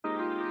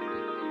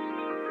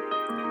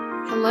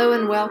Hello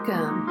and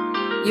welcome.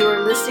 You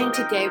are listening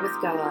to Gay with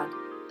God,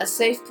 a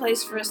safe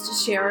place for us to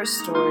share our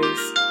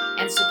stories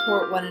and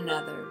support one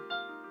another.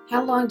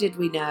 How long did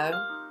we know?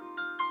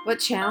 What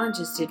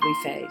challenges did we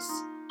face?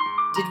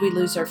 Did we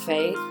lose our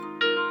faith?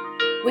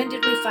 When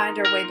did we find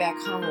our way back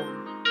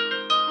home?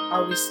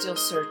 Are we still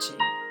searching?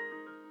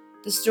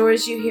 The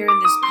stories you hear in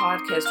this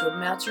podcast will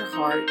melt your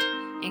heart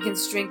and can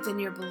strengthen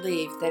your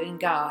belief that in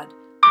God,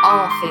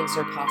 all things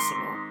are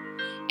possible,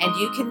 and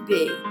you can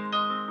be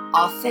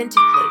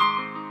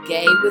authentically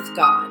gay with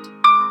God.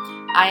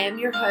 I am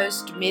your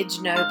host, Midge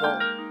Noble,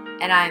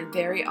 and I am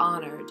very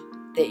honored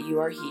that you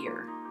are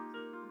here.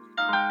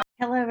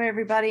 Hello,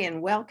 everybody,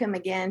 and welcome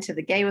again to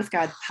the Gay with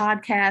God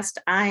podcast.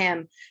 I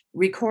am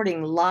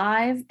recording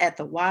live at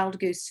the Wild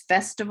Goose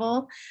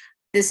Festival.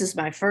 This is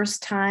my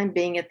first time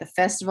being at the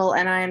festival,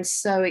 and I am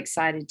so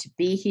excited to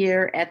be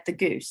here at the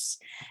Goose.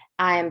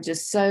 I am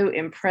just so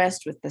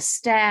impressed with the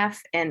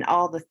staff and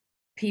all the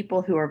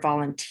people who are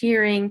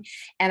volunteering.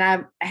 And I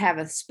have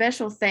a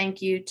special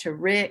thank you to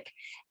Rick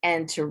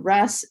and to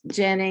Russ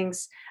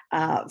Jennings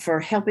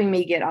for helping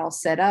me get all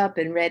set up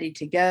and ready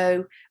to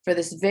go for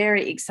this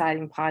very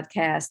exciting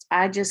podcast.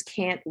 I just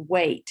can't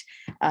wait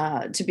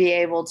to be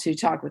able to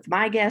talk with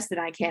my guests, and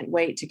I can't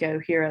wait to go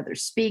hear other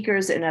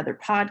speakers and other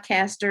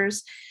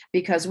podcasters,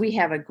 because we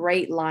have a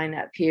great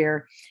lineup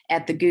here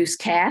at the Goose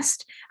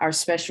Cast, our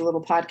special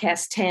little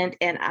podcast tent,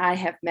 and I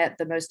have met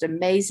the most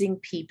amazing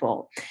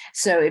people.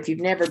 So if you've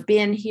never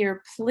been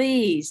here,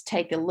 please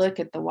take a look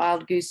at the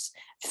Wild Goose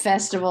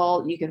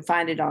Festival. You can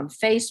find it on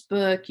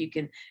Facebook. You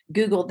can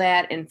Google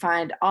that and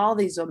find all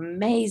these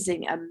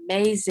amazing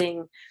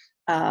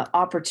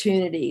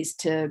opportunities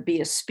to be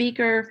a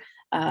speaker,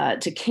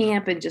 to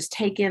camp and just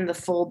take in the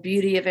full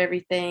beauty of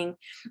everything.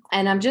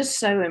 And I'm just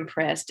so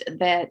impressed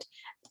that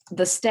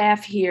the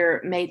staff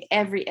here made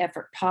every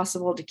effort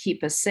possible to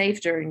keep us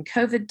safe during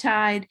COVID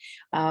tide.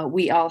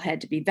 We all had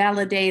to be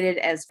validated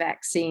as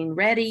vaccine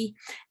ready.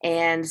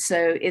 And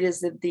so it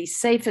is the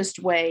safest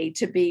way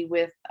to be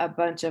with a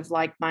bunch of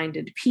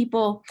like-minded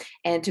people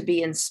and to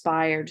be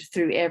inspired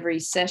through every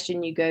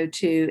session you go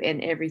to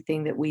and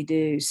everything that we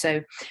do.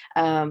 So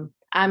I'm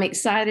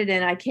excited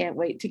and I can't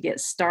wait to get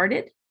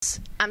started.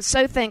 I'm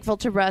so thankful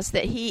to Russ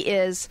that he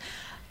is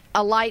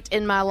a light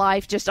in my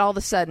life just all of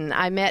a sudden.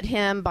 I met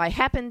him by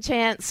happen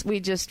chance. We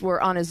just were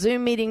on a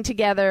Zoom meeting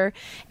together,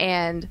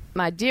 and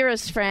my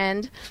dearest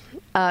friend,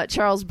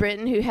 Charles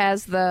Britton, who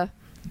has the,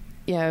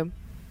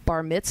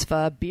 bar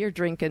mitzvah, beer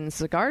drinking,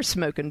 cigar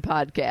smoking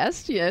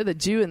podcast, the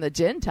Jew and the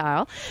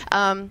Gentile,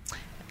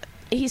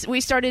 we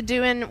started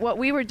doing what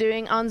we were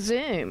doing on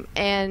Zoom,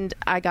 and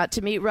I got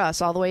to meet Russ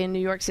all the way in New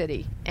York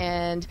City,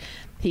 and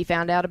he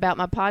found out about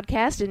my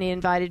podcast and he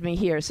invited me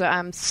here. So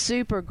I'm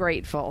super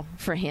grateful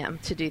for him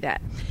to do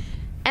that.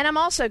 And I'm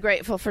also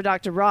grateful for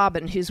Dr.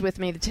 Robin, who's with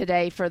me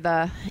today for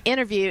the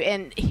interview.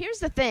 And here's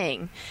the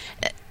thing.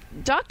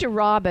 Dr.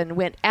 Robin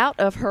went out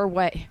of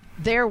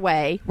their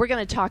way. We're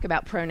going to talk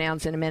about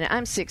pronouns in a minute.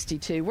 I'm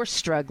 62. We're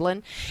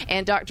struggling.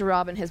 And Dr.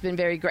 Robin has been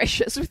very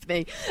gracious with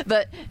me.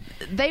 But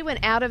they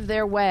went out of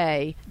their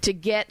way to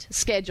get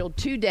scheduled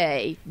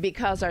today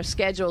because our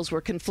schedules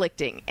were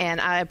conflicting. And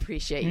I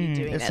appreciate you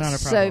doing that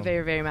so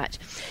very, very much.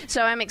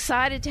 So I'm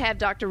excited to have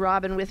Dr.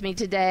 Robin with me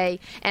today.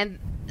 And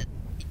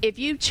if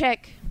you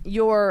check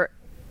your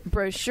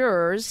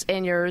brochures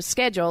and your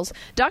schedules,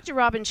 Dr.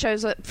 Robin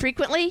shows up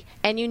frequently,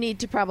 and you need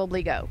to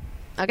probably go.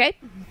 Okay?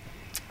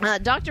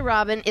 Dr.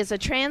 Robin is a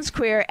trans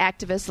queer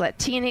activist,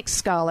 Latinx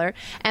scholar,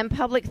 and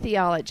public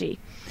theology.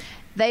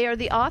 They are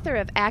the author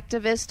of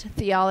Activist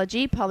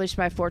Theology, published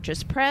by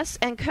Fortress Press,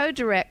 and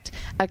co-direct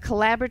a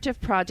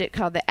collaborative project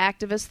called the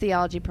Activist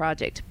Theology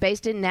Project,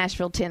 based in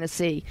Nashville,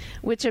 Tennessee,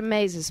 which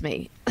amazes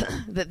me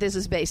that this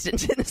is based in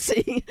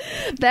Tennessee,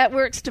 that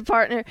works to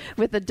partner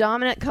with the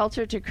dominant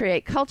culture to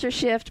create culture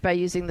shift by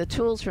using the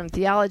tools from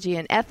theology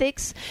and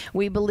ethics.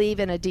 We believe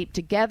in a deep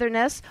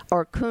togetherness,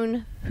 or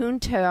junto.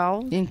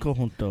 In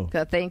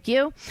conjunto. Thank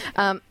you.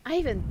 I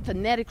even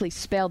phonetically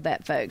spelled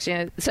that, folks.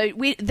 So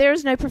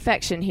there's no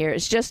perfection here.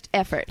 It's just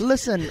effort.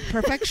 Listen,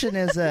 perfection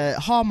is a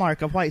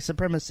hallmark of white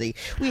supremacy.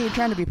 We ain't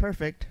trying to be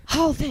perfect.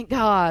 Oh, thank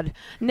God.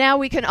 Now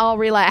we can all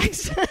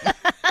relax.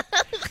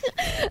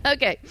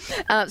 Okay,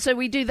 so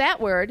we do that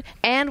word,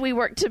 and we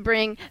work to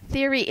bring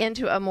theory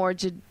into a more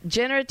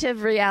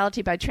generative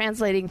reality by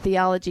translating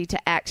theology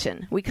to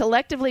action. We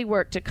collectively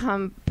work to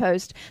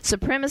compost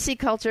supremacy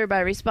culture by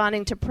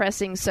responding to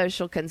pressing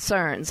social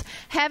concerns.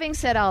 Having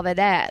said all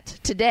that,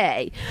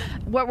 today,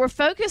 what we're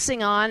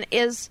focusing on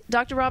is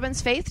Dr.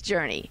 Robin's faith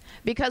journey,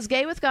 because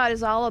Gay with God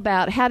is all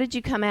about how did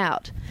you come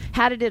out?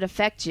 How did it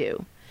affect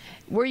you?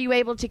 Were you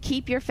able to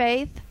keep your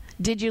faith?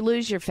 Did you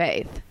lose your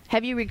faith?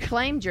 Have you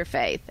reclaimed your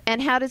faith?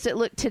 And how does it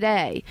look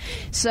today?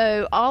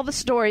 So all the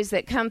stories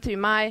that come through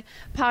my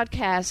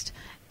podcast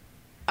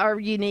are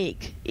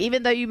unique.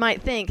 Even though you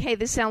might think, hey,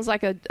 this sounds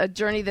like a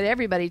journey that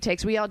everybody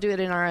takes, we all do it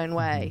in our own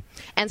way.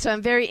 And so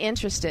I'm very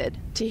interested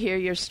to hear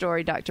your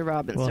story, Dr.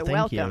 Robin. Well, so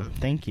welcome. You.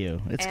 Thank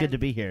you. It's good to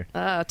be here.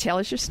 Tell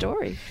us your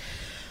story.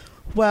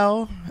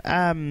 Well,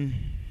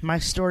 My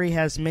story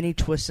has many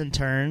twists and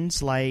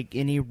turns, like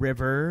any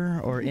river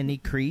or any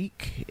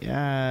creek.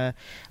 I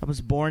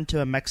was born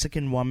to a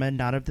Mexican woman,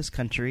 not of this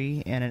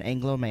country, and an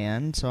Anglo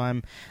man, so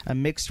I'm a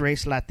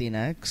mixed-race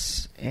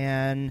Latinx.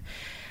 And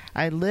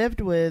I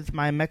lived with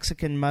my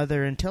Mexican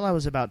mother until I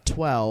was about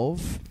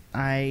 12.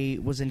 I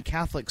was in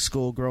Catholic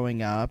school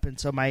growing up, and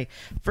so my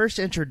first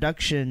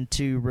introduction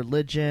to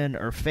religion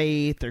or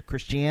faith or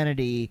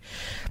Christianity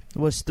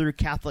was through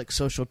Catholic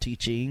social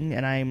teaching,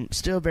 and I'm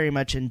still very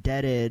much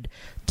indebted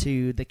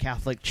to the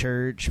Catholic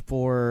Church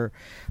for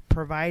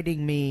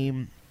providing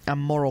me a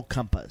moral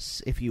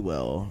compass, if you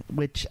will,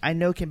 which I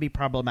know can be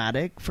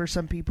problematic for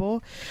some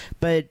people,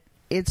 but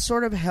it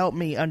sort of helped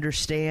me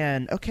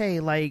understand, okay,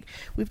 like,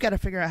 we've got to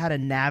figure out how to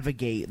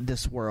navigate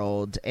this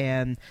world,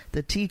 and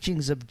the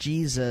teachings of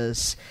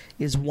Jesus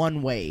is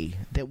one way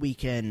that we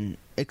can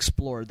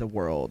explore the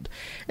world.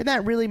 And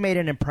that really made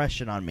an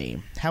impression on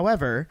me.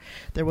 However,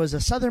 there was a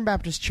Southern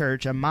Baptist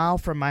church a mile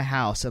from my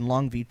house in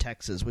Longview,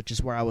 Texas, which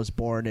is where I was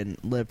born and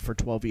lived for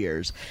 12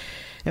 years.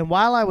 And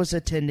while I was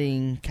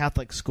attending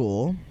Catholic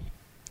school,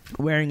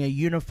 wearing a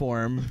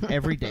uniform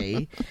every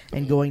day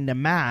and going to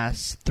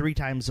Mass 3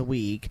 times a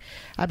week,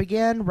 I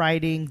began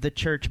riding the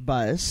church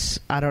bus.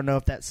 I don't know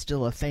if that's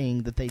still a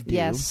thing that they do.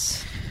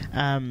 Yes.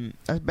 I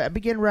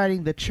began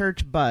riding the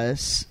church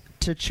bus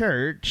to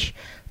church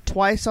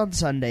twice on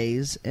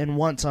Sundays and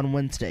once on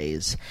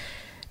Wednesdays.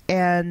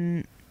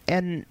 And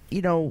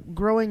you know,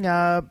 growing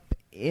up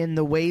in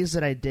the ways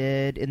that I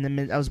did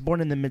I was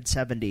born in the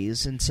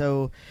mid-70s, and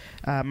so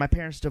my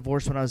parents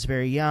divorced when I was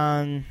very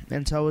young,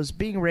 and so I was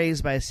being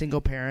raised by a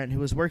single parent who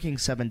was working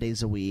 7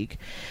 days a week,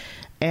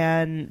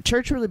 and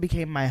church really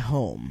became my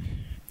home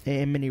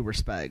in many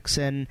respects,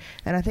 and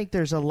I think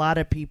there's a lot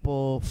of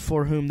people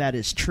for whom that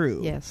is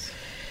true. Yes.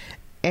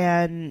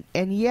 And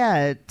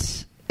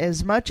yet,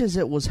 as much as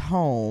it was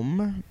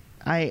home,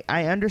 I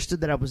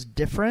understood that I was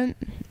different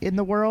in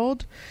the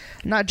world,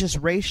 not just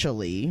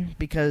racially,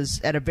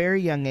 because at a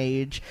very young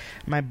age,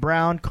 my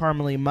brown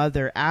caramely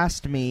mother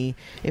asked me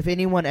if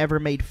anyone ever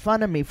made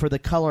fun of me for the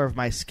color of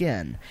my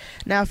skin.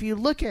 Now, if you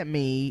look at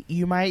me,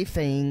 you might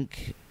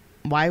think,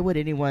 why would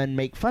anyone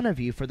make fun of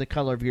you for the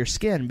color of your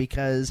skin?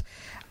 Because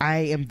I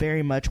am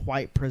very much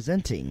white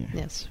presenting.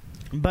 Yes.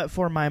 But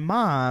for my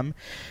mom,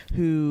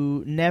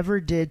 who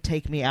never did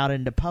take me out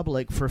into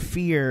public for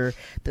fear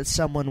that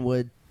someone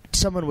would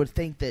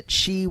think that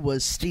she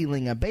was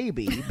stealing a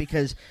baby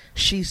because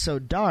she's so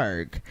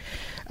dark.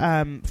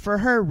 For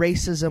her,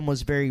 racism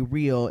was very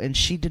real, and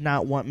she did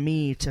not want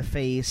me to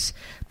face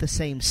the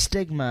same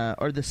stigma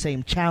or the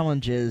same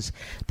challenges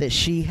that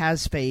she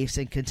has faced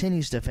and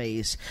continues to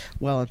face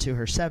well into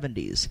her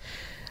 70s.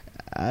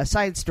 A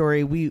side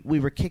story, we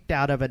were kicked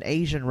out of an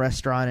Asian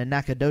restaurant in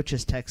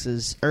Nacogdoches,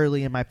 Texas,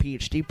 early in my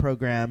PhD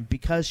program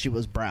because she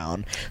was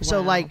brown. Wow.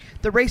 So, like,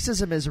 the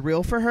racism is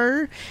real for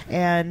her,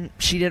 and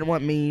she didn't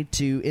want me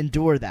to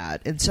endure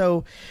that. And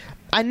so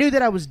I knew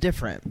that I was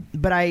different,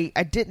 but I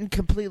didn't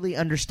completely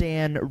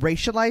understand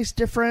racialized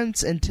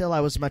difference until I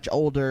was much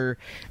older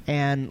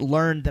and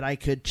learned that I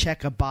could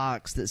check a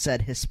box that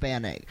said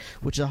Hispanic,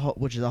 which is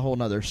a whole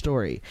nother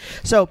story.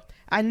 So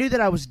I knew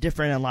that I was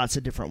different in lots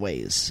of different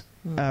ways.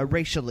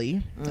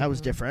 Racially, I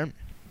was different.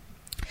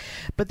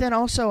 But then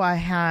also I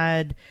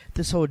had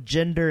this whole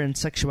gender and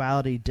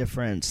sexuality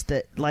difference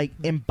that, like,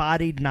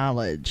 embodied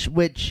knowledge,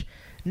 which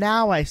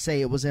now I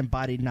say it was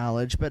embodied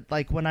knowledge, but,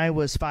 like, when I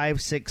was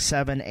 5, 6,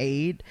 7,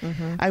 8,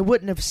 I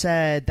wouldn't have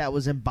said that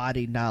was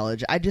embodied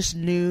knowledge. I just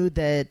knew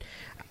that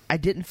I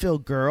didn't feel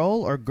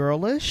girl or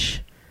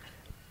girlish.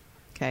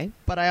 Okay.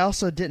 But I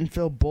also didn't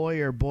feel boy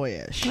or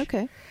boyish.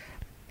 Okay.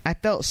 I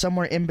felt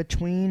somewhere in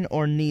between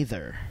or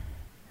neither.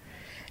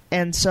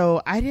 And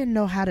so I didn't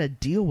know how to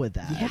deal with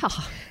that. Yeah.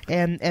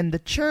 And the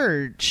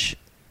church,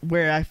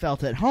 where I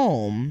felt at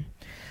home,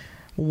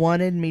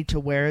 wanted me to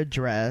wear a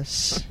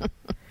dress,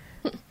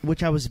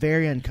 which I was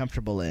very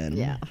uncomfortable in.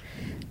 Yeah.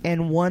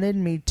 And wanted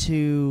me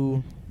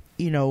to,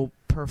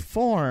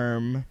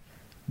 perform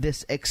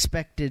this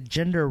expected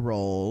gender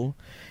role.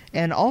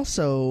 And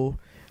also,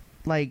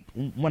 like,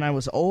 when I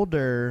was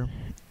older,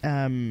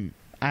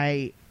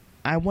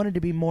 I wanted to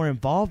be more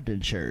involved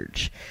in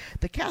church.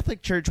 The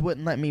Catholic Church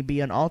wouldn't let me be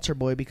an altar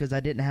boy because I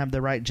didn't have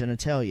the right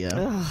genitalia.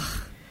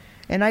 Ugh.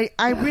 And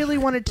I really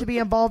wanted to be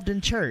involved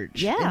in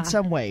church in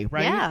some way,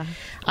 right? Yeah.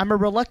 I'm a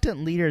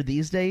reluctant leader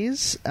these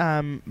days,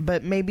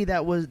 but maybe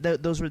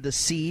those were the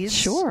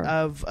seeds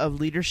of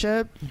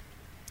leadership.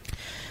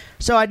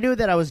 So I knew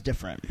that I was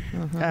different.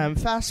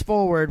 Fast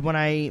forward, when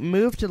I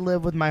moved to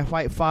live with my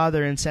white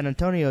father in San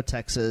Antonio,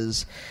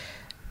 Texas,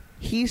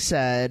 he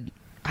said,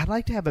 I'd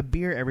like to have a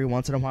beer every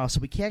once in a while, so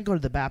we can't go to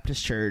the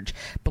Baptist church,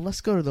 but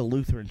let's go to the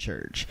Lutheran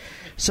church.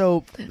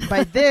 So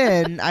by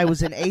then, I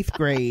was in 8th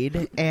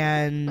grade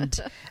and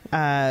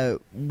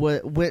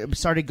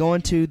started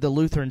going to the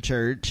Lutheran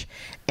church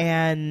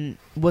and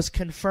was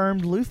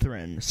confirmed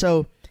Lutheran.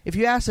 So if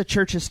you ask a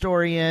church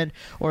historian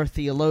or a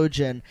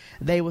theologian,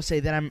 they will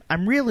say that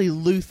I'm really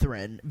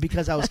Lutheran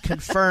because I was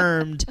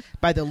confirmed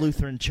by the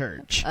Lutheran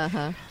church.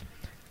 I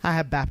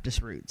have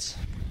Baptist roots.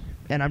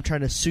 and I'm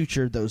trying to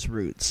suture those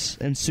roots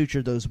and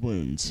suture those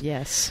wounds.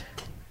 Yes.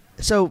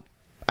 So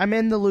I'm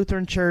in the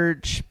Lutheran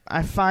church.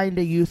 I find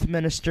a youth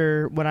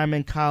minister when I'm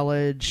in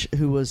college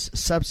who was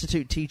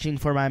substitute teaching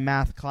for my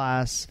math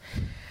class,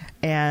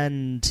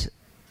 and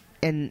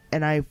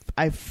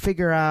I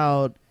figure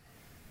out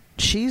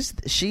she's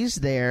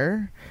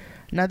there.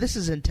 Now this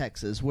is in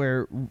Texas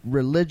where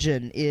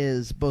religion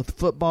is both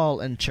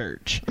football and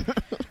church.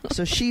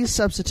 So she's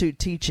substitute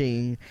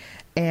teaching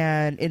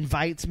and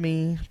invites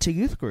me to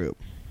youth group,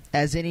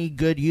 as any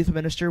good youth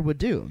minister would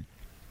do.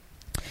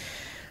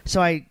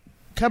 So I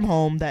come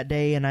home that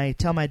day and I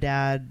tell my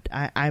dad,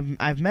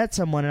 I've met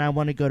someone and I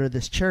want to go to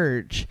this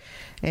church.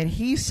 And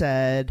he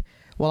said,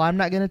 well, I'm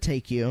not going to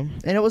take you.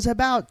 And it was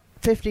about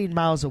 15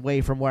 miles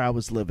away from where I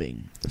was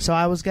living. So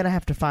I was going to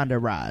have to find a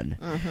ride.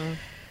 Mm-hmm.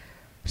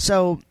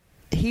 So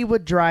he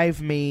would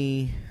drive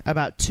me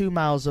about 2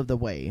 miles of the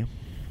way.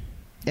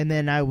 And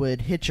then I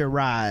would hitch a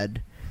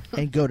ride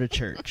and go to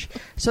church.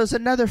 So it's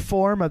another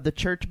form of the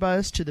church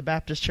bus to the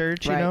Baptist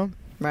church, you know?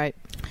 Right.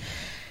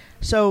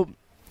 So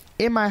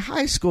in my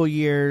high school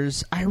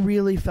years, I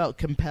really felt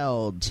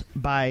compelled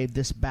by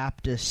this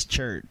Baptist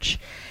church.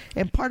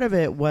 And part of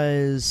it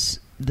was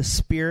the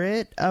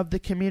spirit of the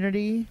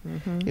community.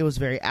 Mm-hmm. It was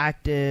very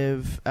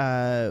active.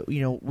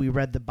 We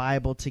read the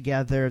Bible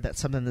together. That's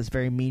something that's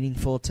very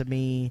meaningful to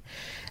me.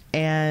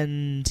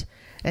 And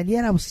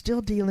yet I was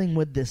still dealing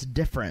with this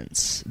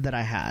difference that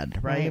I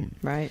had, right?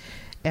 Right.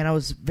 And I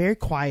was very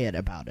quiet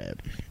about it.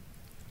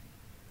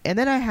 And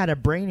then I had a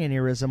brain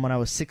aneurysm when I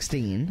was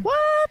 16.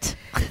 What?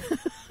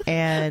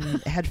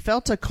 And had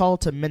felt a call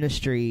to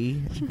ministry,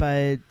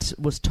 but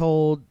was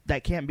told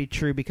that can't be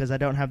true because I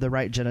don't have the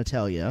right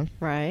genitalia.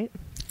 Right.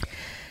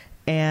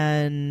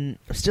 And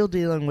still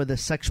dealing with the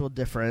sexual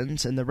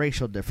difference and the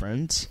racial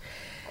difference.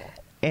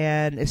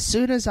 And as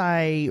soon as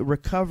I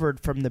recovered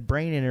from the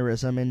brain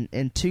aneurysm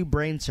and 2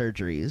 brain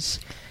surgeries,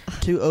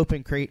 2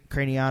 open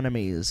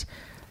craniotomies,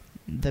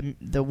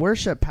 the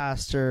worship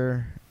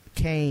pastor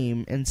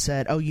came and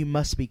said, oh, you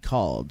must be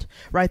called.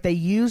 Right? They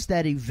used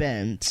that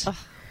event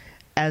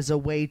as a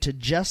way to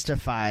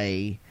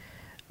justify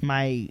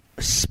my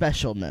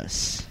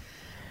specialness.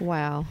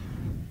 Wow.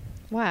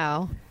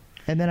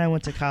 And then I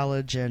went to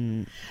college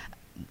and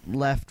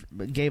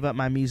gave up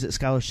my music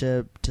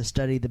scholarship to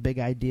study the big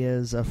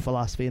ideas of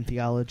philosophy and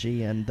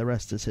theology, and the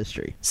rest is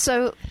history.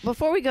 So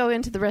before we go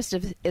into the rest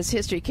of his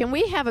history, can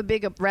we have a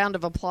big round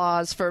of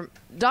applause for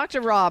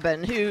Dr.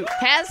 Robin, who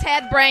has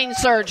had brain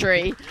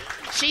surgery?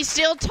 She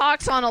still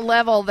talks on a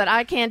level that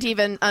I can't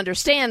even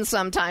understand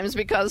sometimes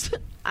because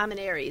I'm an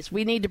Aries.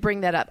 We need to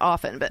bring that up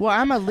often. But well,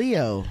 I'm a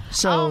Leo.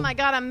 So oh my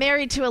God, I'm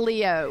married to a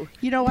Leo.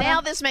 You know what? Now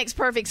this makes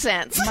perfect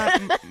sense.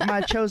 My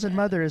chosen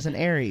mother is an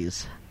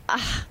Aries.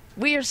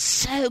 We are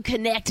so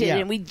connected,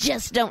 and we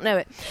just don't know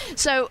it.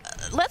 So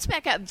let's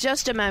back up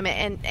just a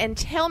moment and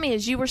tell me,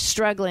 as you were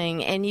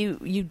struggling and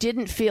you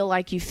didn't feel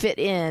like you fit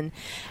in,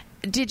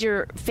 did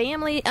your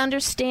family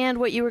understand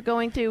what you were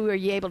going through? Were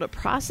you able to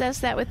process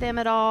that with them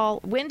at all?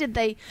 When did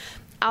they...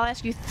 I'll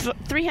ask you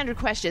 300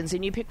 questions,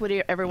 and you pick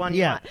whatever one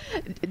you want.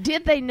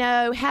 Did they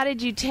know? How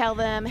did you tell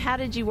them? How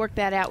did you work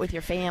that out with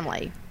your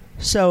family?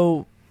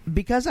 So...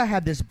 because I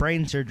had this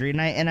brain surgery,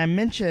 and I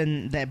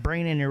mentioned that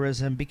brain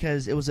aneurysm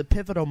because it was a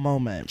pivotal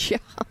moment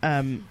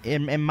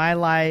in my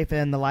life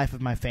and the life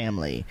of my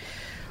family.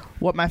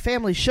 What my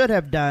family should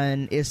have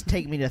done is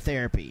take me to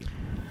therapy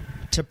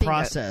to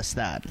process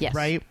that,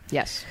 right?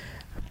 Yes.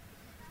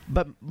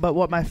 But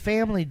what my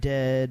family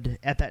did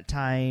at that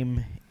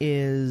time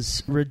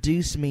is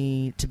reduce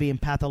me to being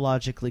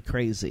pathologically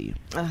crazy.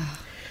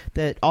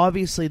 That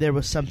obviously there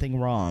was something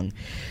wrong.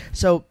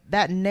 So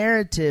that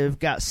narrative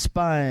got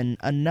spun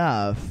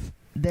enough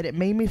that it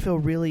made me feel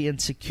really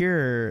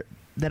insecure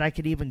that I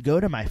could even go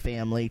to my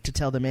family to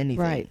tell them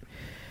anything. Right.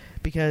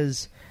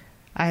 Because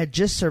I had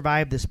just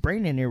survived this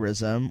brain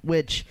aneurysm,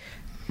 which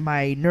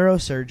my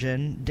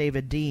neurosurgeon,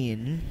 David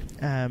Dean,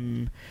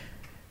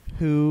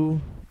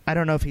 who, I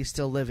don't know if he's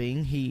still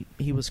living,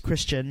 he was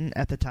Christian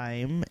at the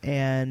time,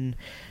 and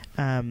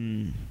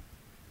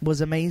was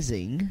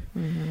amazing.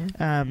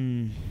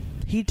 Mm-hmm.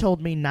 He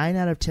told me 9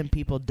 out of 10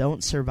 people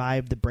don't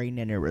survive the brain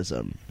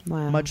aneurysm,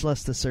 much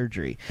less the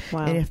surgery.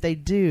 Wow. And if they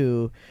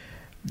do,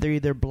 they're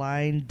either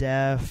blind,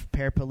 deaf,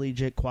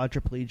 paraplegic,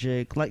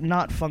 quadriplegic, like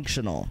not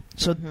functional.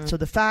 So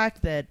the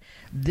fact that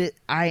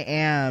I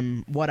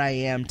am what I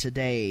am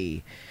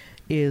today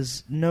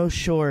is no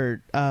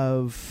short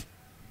of,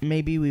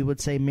 maybe we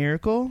would say,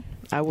 miracle.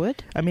 I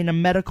would. I mean, a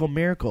medical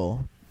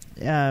miracle.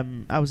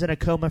 I was in a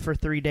coma for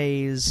 3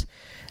 days.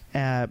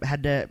 I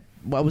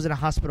was in a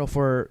hospital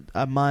for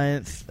a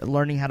month,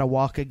 learning how to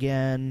walk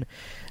again.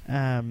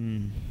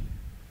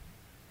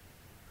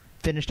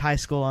 Finished high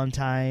school on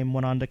time,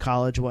 went on to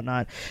college,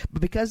 whatnot.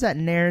 But because that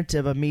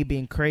narrative of me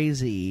being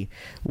crazy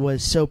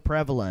was so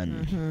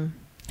prevalent,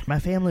 my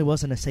family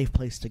wasn't a safe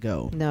place to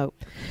go. No.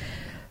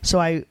 So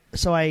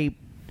I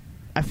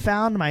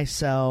found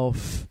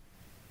myself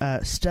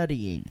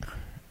studying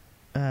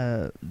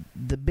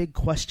the big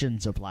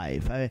questions of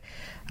life.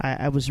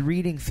 I was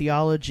reading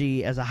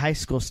theology as a high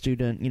school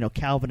student,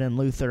 Calvin and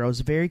Luther. I was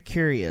a very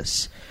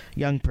curious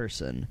young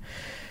person.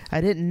 I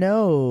didn't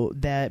know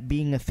that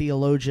being a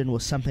theologian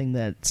was something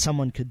that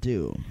someone could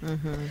do,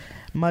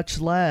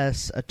 much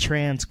less a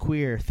trans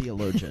queer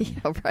theologian.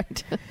 Yeah,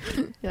 right.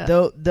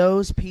 Yeah.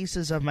 Those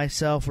pieces of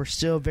myself were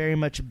still very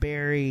much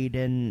buried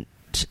and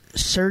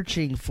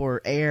searching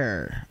for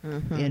air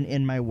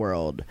in my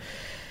world.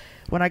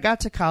 When I got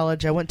to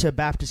college, I went to a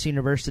Baptist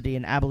university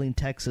in Abilene,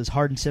 Texas,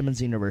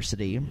 Hardin-Simmons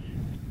University.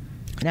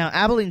 Now,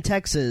 Abilene,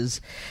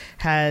 Texas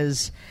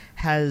has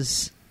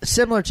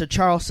similar to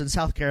Charleston,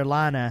 South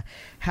Carolina,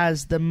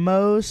 has the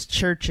most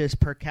churches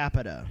per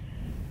capita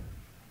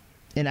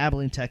in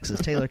Abilene,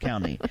 Texas, Taylor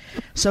County.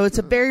 So it's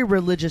a very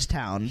religious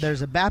town.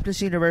 There's a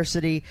Baptist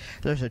university,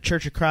 there's a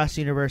Church of Christ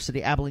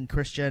University, Abilene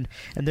Christian,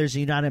 and there's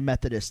a United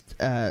Methodist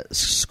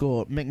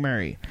school,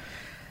 McMurray.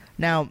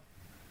 Now,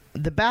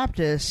 the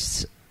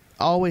Baptists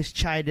always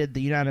chided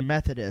the United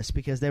Methodists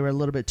because they were a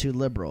little bit too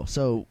liberal.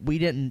 So we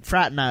didn't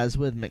fraternize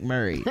with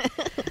McMurray.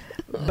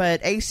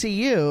 But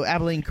ACU,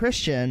 Abilene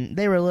Christian,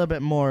 they were a little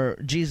bit more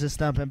Jesus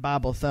thumping,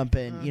 Bible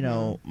thumping,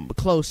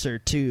 closer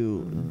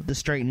to the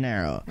straight and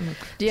narrow.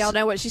 Do y'all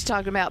know what she's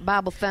talking about?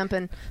 Bible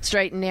thumping,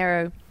 straight and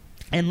narrow.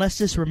 And let's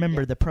just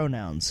remember the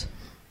pronouns.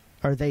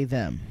 Are they,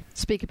 them?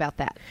 Speak about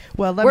that.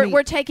 Well,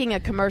 we're taking a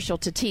commercial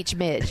to teach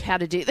Midge how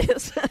to do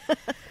this.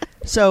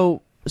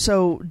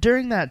 So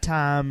during that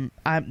time,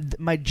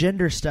 my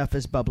gender stuff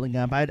is bubbling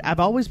up. I've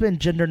always been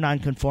gender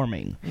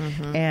nonconforming,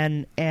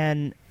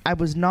 and I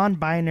was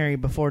non-binary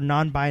before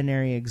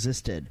non-binary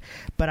existed,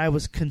 but I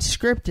was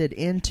conscripted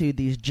into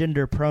these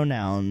gender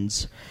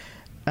pronouns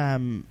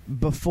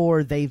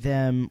before they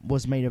them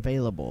was made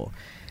available,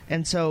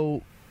 and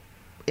so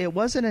it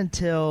wasn't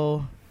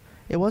until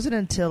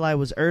I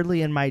was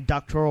early in my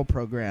doctoral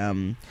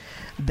program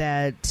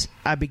that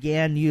I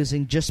began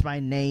using just my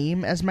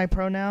name as my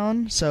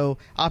pronoun, so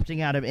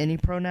opting out of any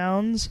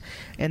pronouns,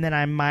 and then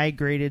I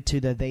migrated to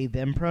the they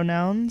them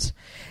pronouns,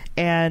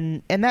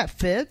 and that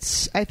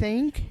fits, I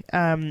think.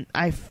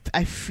 I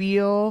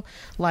feel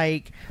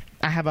like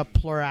I have a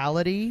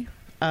plurality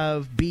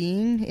of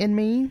being in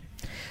me.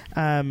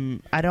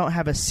 I don't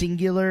have a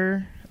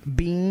singular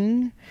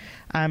being.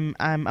 I'm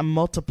a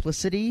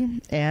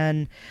multiplicity,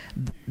 and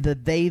the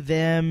they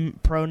them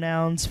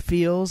pronouns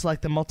feels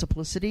like the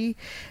multiplicity,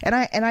 and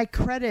I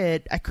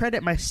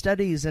credit my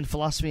studies in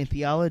philosophy and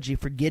theology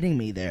for getting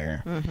me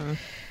there.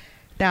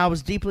 Now, I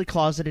was deeply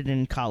closeted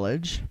in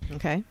college.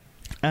 Okay.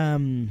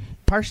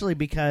 Partially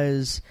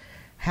because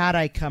had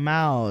I come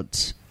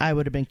out, I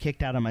would have been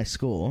kicked out of my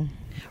school.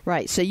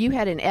 Right. So you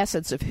had an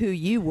essence of who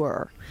you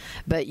were,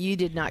 but you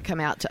did not come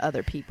out to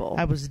other people.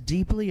 I was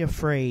deeply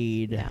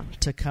afraid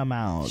to come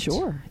out.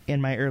 Sure.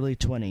 In my early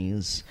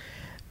 20s,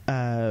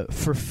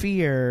 for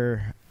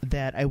fear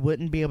that I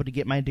wouldn't be able to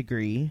get my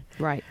degree.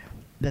 Right.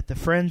 That the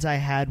friends I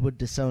had would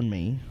disown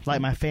me, like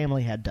my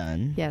family had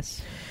done.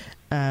 Yes.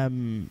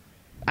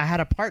 I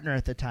had a partner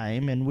at the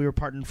time, and we were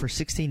partnered for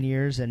 16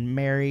 years and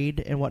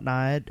married and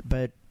whatnot,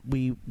 but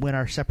we went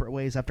our separate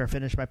ways after I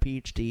finished my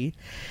PhD.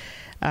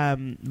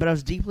 But I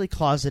was deeply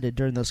closeted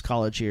during those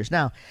college years.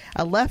 Now,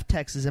 I left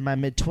Texas in my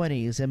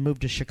mid-20s and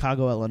moved to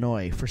Chicago,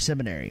 Illinois for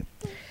seminary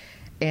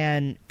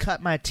and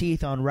cut my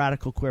teeth on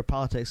radical queer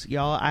politics.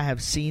 Y'all, I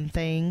have seen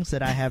things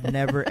that I have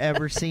never,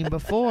 ever seen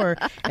before.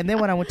 And then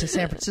when I went to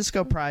San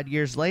Francisco Pride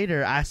years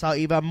later, I saw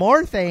even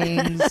more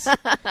things,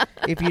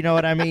 if you know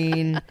what I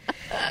mean.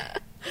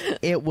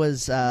 It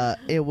was a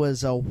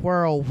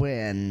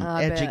whirlwind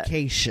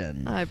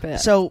education. I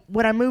bet. So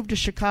when I moved to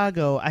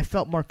Chicago, I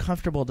felt more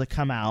comfortable to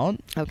come out.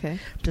 Okay.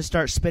 To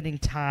start spending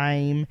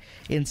time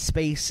in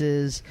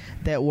spaces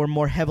that were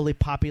more heavily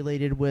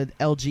populated with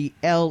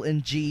L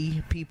and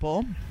G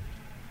people.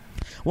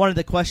 One of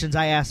the questions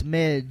I asked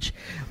Midge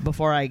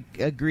before I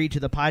agreed to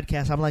the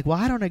podcast, I'm like, well,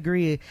 I don't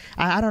agree.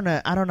 I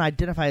don't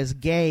identify as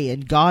gay,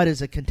 and God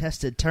is a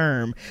contested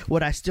term.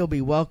 Would I still be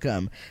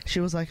welcome?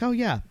 She was like, oh,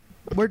 yeah.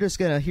 We're just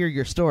going to hear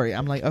your story.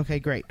 I'm like, okay,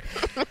 great.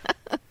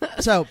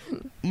 So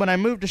when I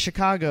moved to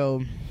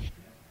Chicago,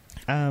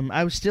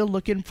 I was still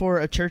looking for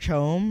a church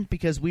home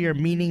because we are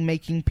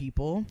meaning-making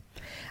people.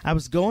 I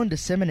was going to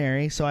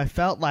seminary, so I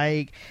felt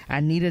like I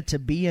needed to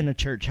be in a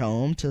church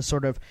home to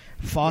sort of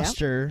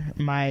foster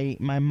my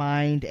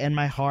mind and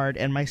my heart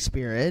and my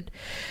spirit.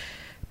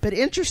 But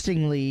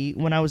interestingly,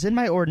 when I was in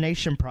my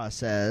ordination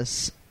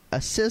process, a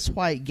cis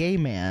white gay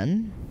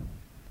man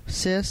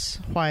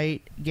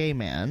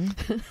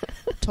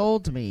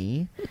told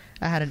me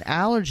I had an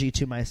allergy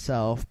to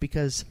myself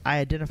because I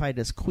identified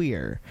as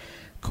queer.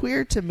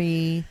 Queer to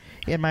me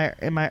in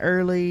my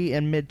early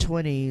and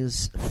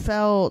mid-20s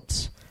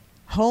felt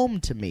home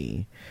to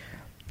me.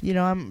 You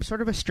know, I'm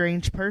sort of a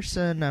strange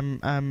person.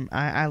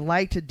 I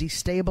like to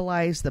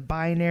destabilize the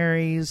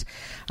binaries.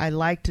 I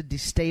like to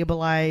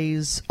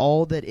destabilize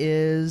all that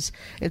is.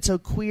 And so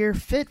queer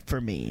fit for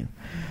me.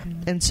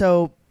 And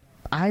so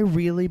I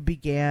really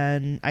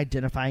began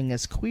identifying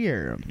as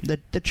queer.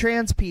 The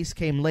trans piece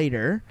came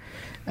later,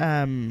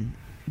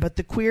 but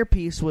the queer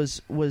piece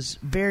was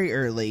very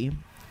early,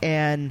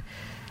 and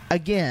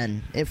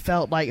again, it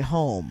felt like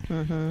home.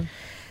 Mm-hmm.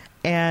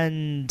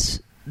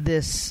 And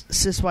this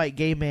cis white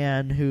gay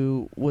man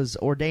who was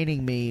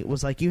ordaining me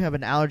was like, "You have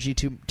an allergy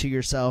to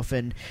yourself,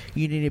 and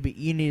you need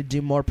to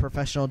do more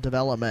professional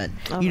development.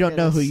 You don't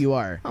know who you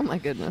are." Oh my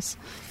goodness!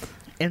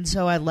 And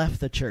so I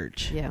left the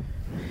church. Yeah,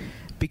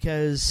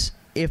 because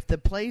if the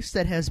place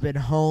that has been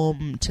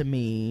home to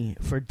me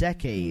for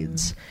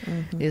decades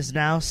is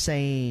now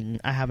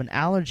saying I have an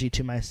allergy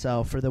to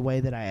myself for the way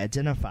that I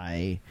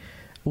identify,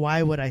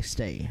 why would I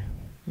stay?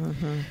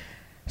 Mm-hmm.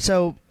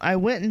 So I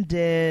went and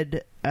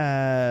did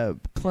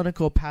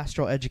clinical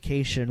pastoral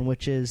education,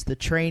 which is the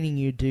training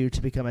you do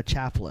to become a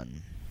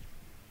chaplain.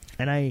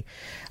 And I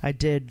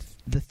did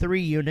the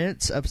 3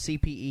 units of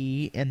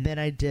CPE, and then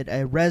I did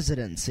a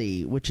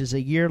residency, which is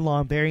a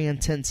year-long, very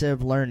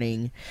intensive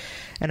learning,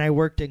 and I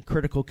worked in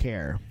critical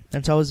care.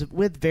 And so I was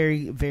with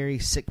very, very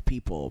sick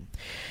people.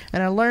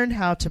 And I learned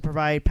how to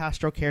provide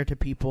pastoral care to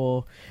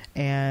people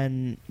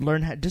and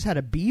learn how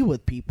to be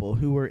with people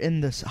who were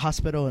in this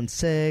hospital and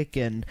sick.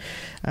 And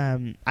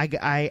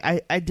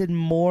I did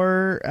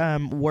more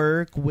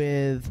work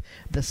with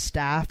the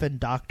staff and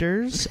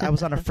doctors. I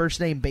was on a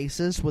first-name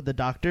basis with the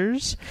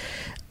doctors.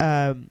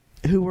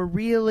 Who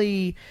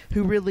really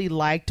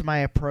liked my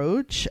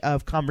approach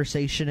of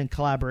conversation and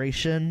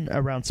collaboration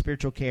around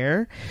spiritual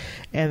care,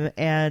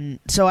 and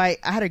so I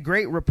had a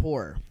great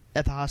rapport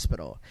at the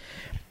hospital.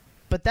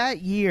 But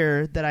that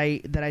year that I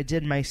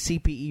did my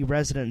CPE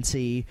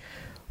residency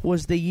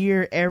was the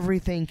year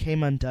everything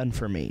came undone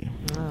for me.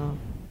 Oh.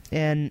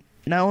 And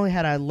not only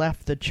had I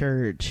left the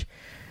church,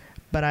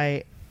 but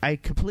I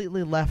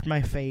completely left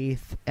my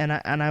faith, and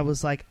I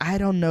was like, I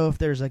don't know if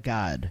there's a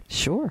God.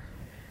 Sure.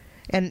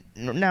 And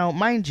now,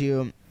 mind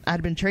you,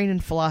 I'd been trained in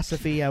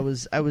philosophy. I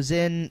was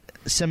in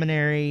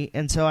seminary,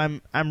 and so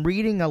I'm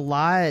reading a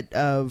lot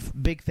of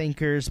big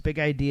thinkers, big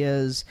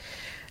ideas,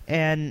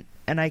 and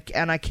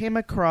I came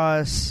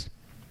across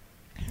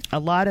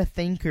a lot of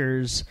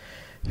thinkers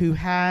who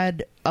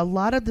had a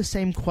lot of the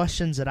same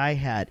questions that I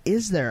had.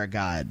 Is there a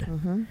God?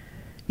 Mm-hmm.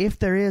 If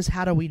there is,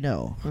 how do we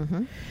know?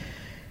 Mm-hmm.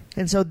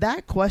 And so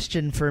that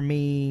question for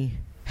me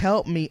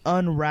helped me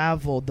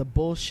unravel the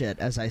bullshit,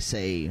 as I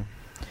say.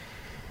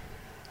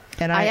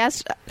 And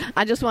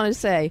I just want to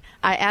say,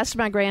 I asked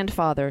my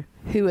grandfather,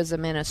 who is a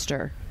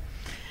minister,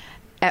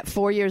 at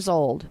 4 years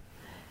old.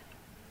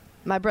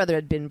 My brother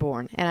had been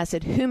born. And I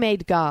said, who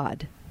made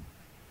God?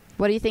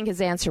 What do you think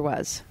his answer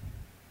was?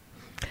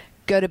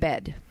 Go to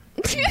bed.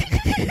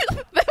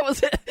 That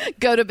was it.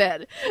 Go to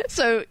bed.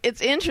 So it's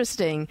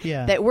interesting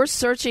that we're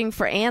searching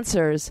for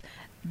answers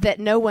that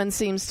no one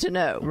seems to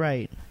know.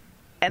 Right.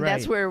 And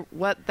that's where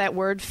that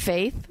word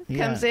faith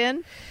comes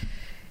in.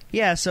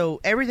 Yeah, so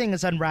everything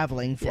is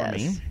unraveling for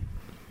me.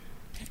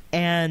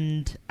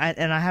 And I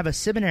have a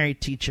seminary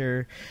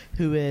teacher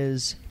who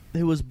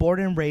was born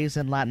and raised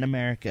in Latin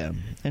America,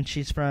 and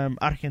she's from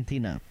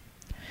Argentina.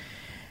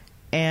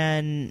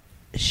 And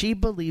she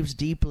believes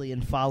deeply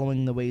in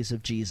following the ways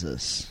of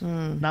Jesus.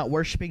 Not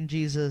worshiping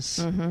Jesus,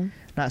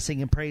 not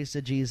singing praise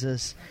to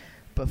Jesus,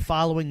 but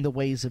following the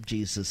ways of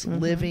Jesus,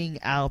 living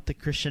out the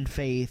Christian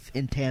faith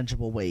in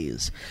tangible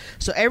ways.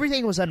 So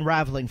everything was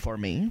unraveling for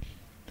me.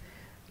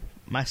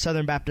 My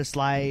Southern Baptist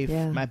life,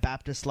 my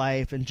Baptist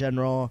life in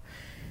general.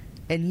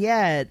 And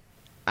yet,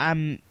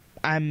 I'm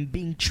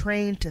being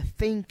trained to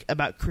think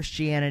about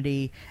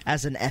Christianity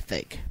as an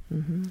ethic,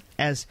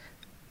 as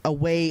a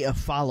way of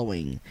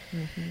following.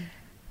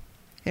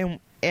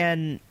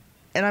 And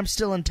I'm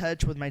still in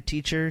touch with my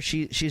teacher.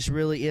 She's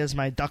really is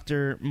my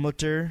Dr.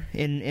 Mutter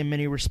in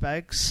many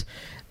respects.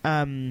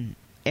 And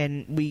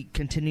we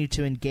continue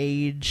to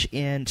engage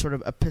in sort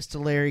of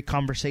epistolary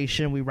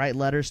conversation. We write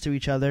letters to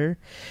each other.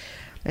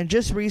 And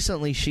just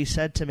recently she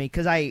said to me,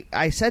 because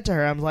I said to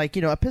her, I'm like,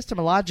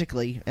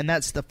 epistemologically, and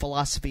that's the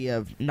philosophy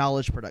of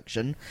knowledge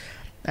production,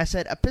 I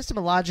said,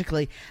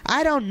 epistemologically,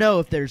 I don't know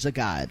if there's a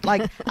God.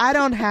 Like, I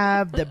don't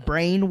have the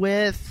brain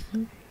width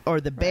or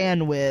the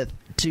bandwidth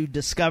to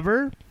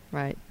discover.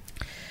 Right.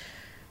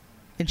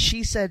 And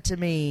she said to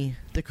me,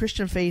 the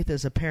Christian faith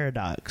is a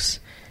paradox.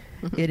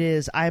 It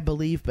is, I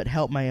believe, but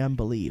help my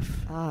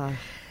unbelief.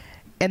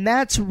 And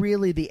that's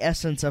really the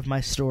essence of my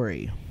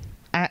story.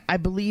 I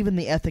believe in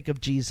the ethic of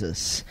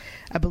Jesus.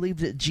 I believe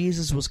that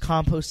Jesus was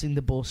composting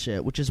the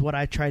bullshit, which is what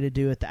I try to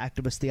do at the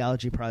Activist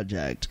Theology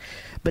Project.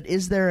 But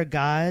is there a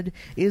God?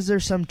 Is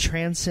there some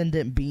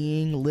transcendent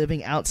being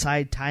living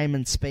outside time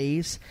and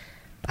space?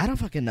 I don't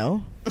fucking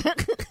know.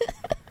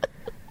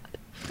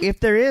 If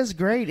there is,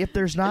 great. If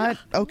there's not,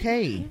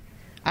 okay.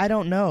 I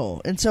don't know.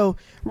 And so,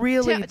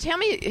 really... Tell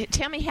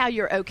me how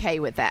you're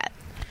okay with that.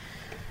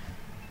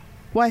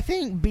 Well, I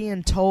think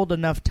being told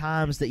enough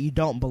times that you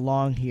don't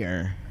belong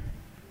here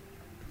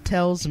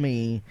tells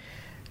me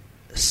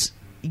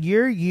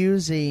you're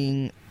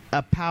using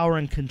a power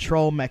and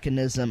control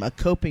mechanism, a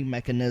coping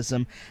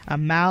mechanism, a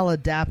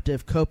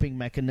maladaptive coping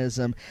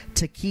mechanism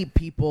to keep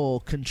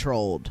people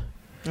controlled.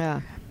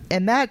 Yeah.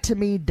 And that to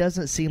me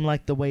doesn't seem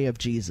like the way of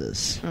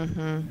Jesus.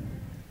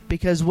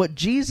 because what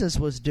Jesus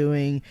was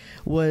doing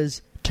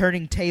was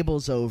turning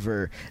tables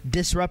over,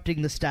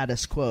 disrupting the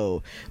status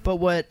quo. But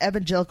what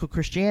evangelical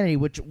Christianity,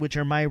 which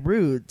are my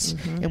roots,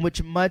 and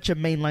which much of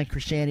mainline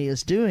Christianity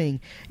is doing,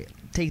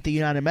 take the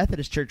United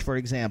Methodist Church, for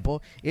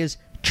example, is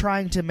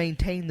trying to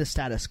maintain the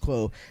status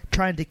quo,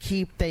 trying to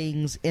keep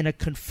things in a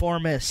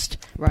conformist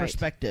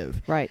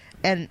perspective. Right.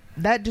 And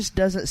that just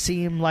doesn't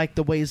seem like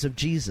the ways of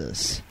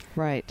Jesus.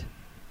 Right.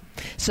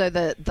 So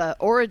the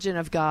origin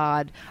of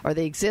God or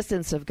the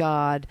existence of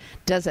God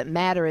doesn't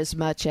matter as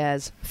much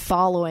as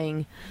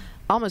following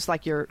almost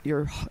like your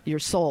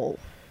soul.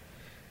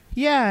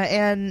 Yeah,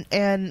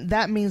 and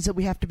that means that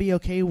we have to be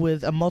okay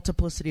with a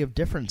multiplicity of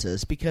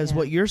differences, because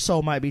what your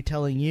soul might be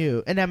telling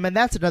you, and I mean,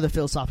 that's another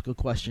philosophical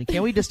question.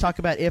 Can we just talk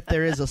about if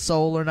there is a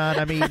soul or not?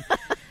 I mean,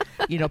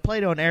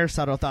 Plato and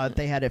Aristotle thought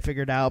they had it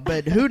figured out,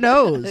 but who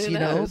knows, Who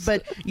knows?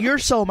 But your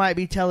soul might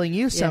be telling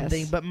you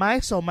something, but my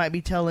soul might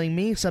be telling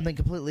me something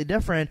completely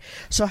different.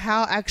 So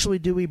how actually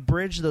do we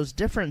bridge those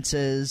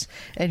differences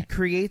and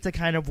create the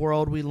kind of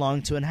world we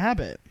long to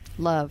inhabit?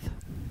 Love.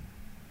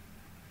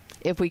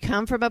 If we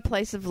come from a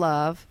place of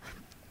love,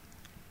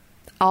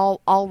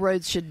 all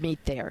roads should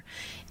meet there.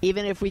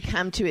 Even if we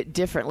come to it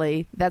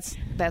differently, that's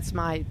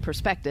my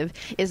perspective,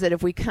 is that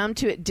if we come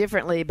to it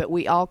differently, but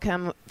we all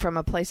come from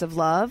a place of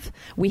love,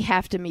 we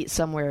have to meet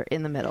somewhere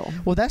in the middle.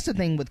 Well, that's the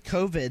thing with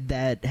COVID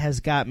that has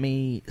got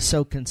me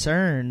so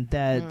concerned,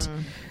 that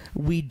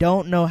we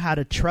don't know how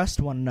to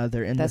trust one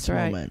another in this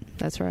moment.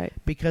 That's right.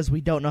 Because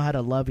we don't know how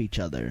to love each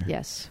other.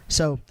 Yes.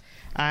 So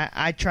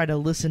I try to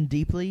listen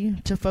deeply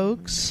to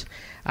folks.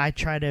 I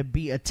try to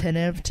be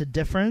attentive to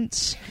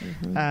difference.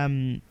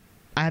 I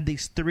have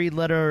these three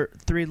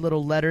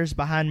little letters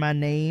behind my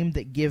name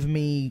that give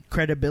me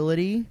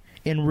credibility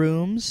in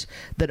rooms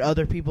that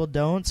other people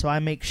don't. So I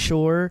make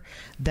sure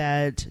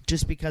that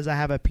just because I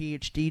have a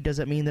PhD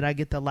doesn't mean that I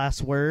get the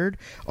last word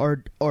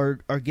or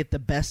get the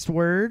best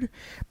word.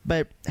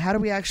 But how do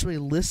we actually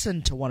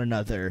listen to one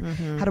another?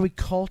 How do we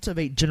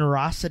cultivate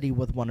generosity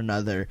with one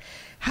another?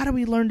 How do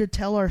we learn to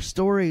tell our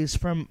stories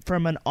from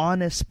an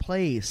honest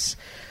place,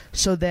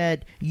 so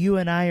that you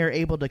and I are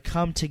able to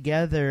come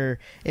together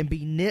and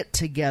be knit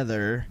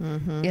together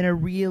in a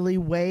really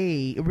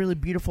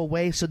beautiful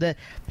way, so that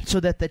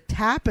the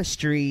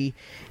tapestry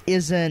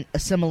isn't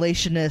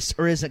assimilationist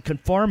or isn't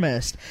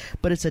conformist,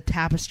 but it's a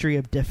tapestry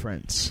of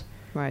difference.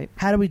 Right.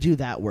 How do we do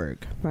that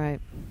work? Right.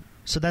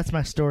 So that's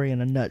my story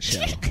in a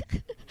nutshell.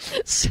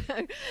 So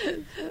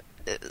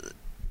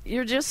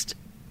you're just...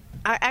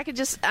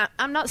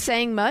 I'm not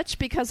saying much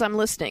because I'm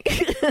listening.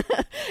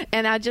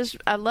 And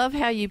I love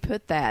how you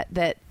put that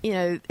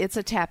it's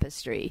a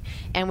tapestry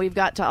and we've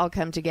got to all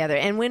come together.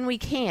 And when we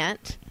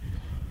can't,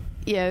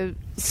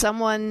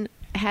 someone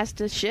has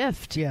to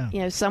shift.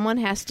 Yeah. Someone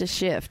has to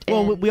shift.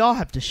 Well, we all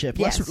have to shift.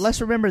 Yes.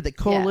 Let's remember that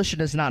coalition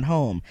is not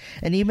home.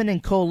 And even in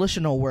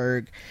coalitional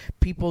work,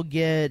 people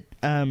get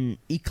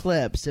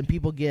eclipsed and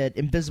people get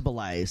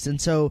invisibilized.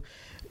 And so,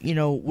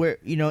 we're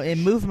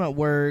in movement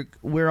work,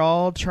 we're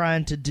all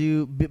trying to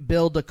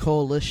build a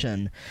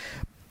coalition.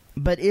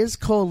 But is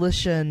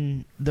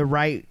coalition the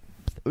right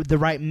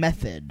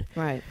method?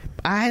 Right.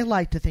 I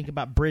like to think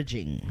about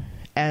bridging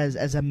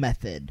as a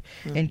method.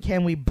 And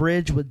can we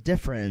bridge with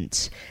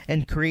difference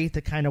and create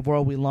the kind of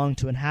world we long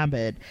to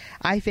inhabit?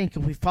 I think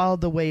if we follow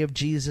the way of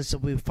Jesus,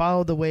 if we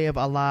follow the way of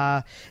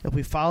Allah, if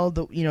we follow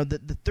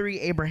the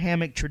three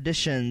Abrahamic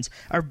traditions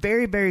are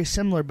very, very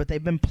similar, but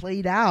they've been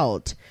played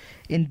out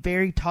in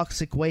very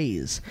toxic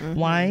ways.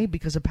 Why?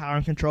 Because of power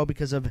and control,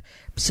 because of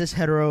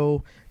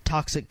cis-hetero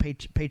toxic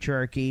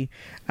patriarchy,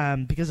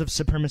 because of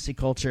supremacy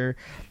culture.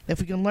 If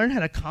we can learn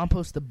how to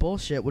compost the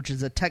bullshit, which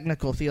is a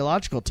technical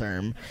theological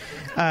term,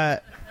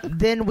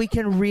 then we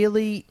can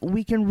really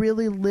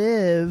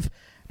live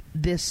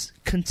this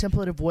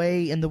contemplative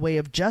way in the way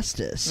of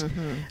justice,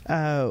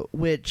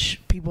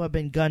 which people have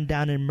been gunned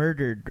down and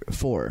murdered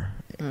for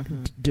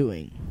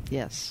doing.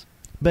 Yes.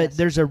 But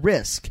there's a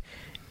risk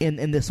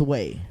in this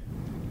way.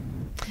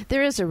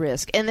 There is a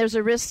risk, and there's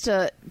a risk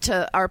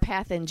to our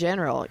path in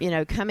general,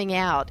 coming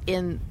out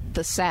in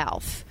the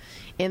South,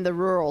 in the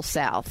rural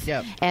South,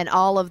 and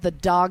all of the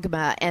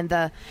dogma and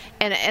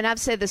I've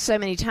said this so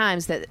many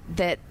times that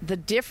the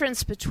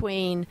difference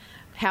between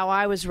how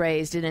I was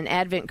raised in an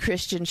Advent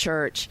Christian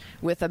church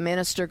with a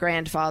minister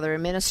grandfather, a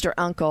minister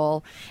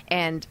uncle,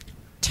 and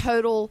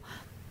total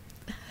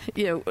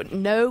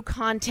no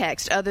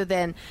context other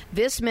than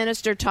this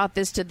minister taught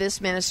this to this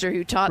minister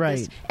who taught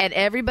this, and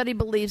everybody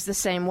believes the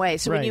same way.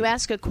 So when you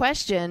ask a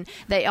question,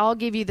 they all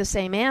give you the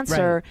same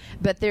answer,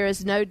 but there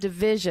is no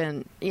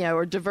division,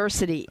 or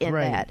diversity in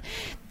that.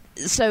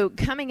 So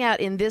coming out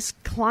in this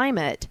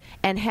climate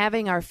and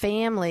having our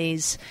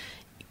families,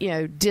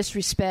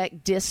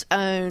 disrespect,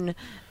 disown,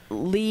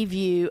 leave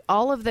you,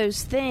 all of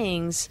those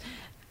things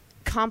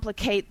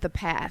complicate the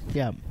path.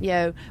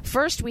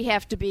 First we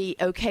have to be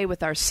okay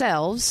with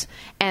ourselves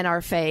and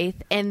our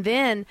faith, and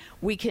then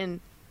we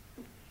don't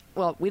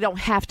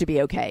have to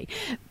be okay,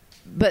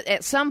 but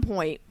at some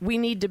point we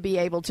need to be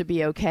able to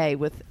be okay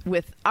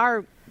with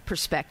our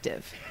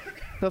perspective.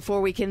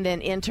 before we can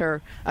then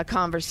enter a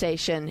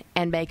conversation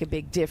and make a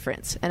big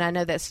difference. And I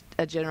know that's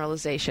a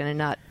generalization and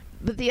not.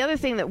 But the other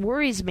thing that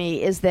worries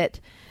me is that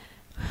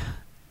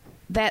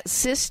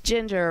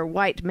cisgender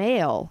white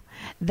male,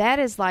 that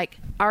is like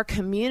our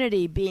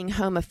community being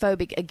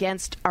homophobic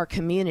against our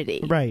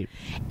community. Right.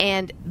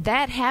 And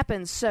that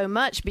happens so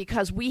much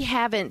because we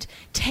haven't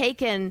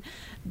taken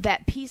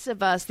that piece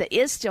of us that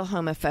is still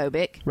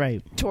homophobic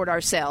right. toward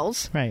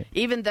ourselves. Right.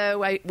 Even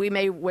though we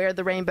may wear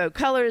the rainbow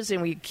colors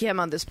and we come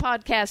on this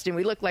podcast and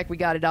we look like we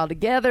got it all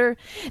together,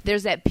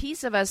 there's that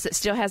piece of us that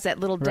still has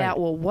that little doubt,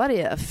 well, what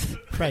if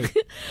right.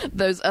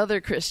 those other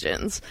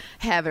Christians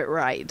have it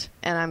right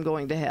and I'm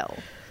going to hell?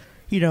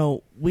 You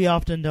know, we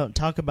often don't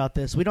talk about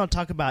this. We don't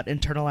talk about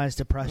internalized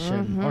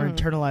depression or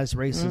internalized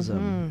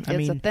racism.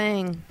 It's a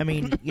thing. I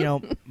mean, you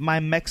know,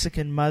 my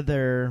Mexican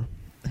mother,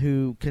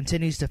 who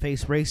continues to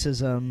face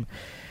racism,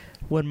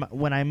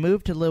 when I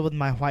moved to live with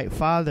my white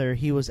father,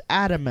 he was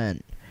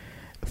adamant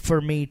for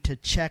me to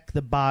check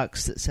the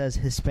box that says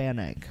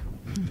Hispanic.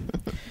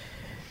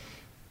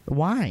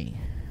 Why?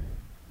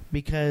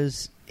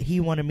 Because he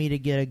wanted me to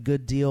get a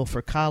good deal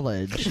for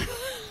college.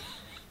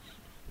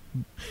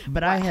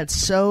 But I had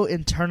so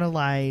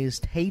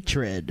internalized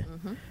hatred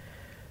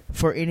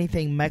for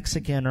anything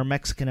Mexican or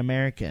Mexican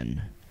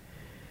American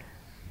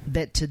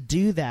that to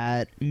do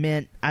that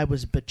meant I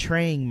was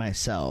betraying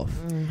myself.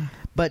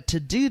 But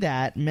to do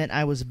that meant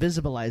I was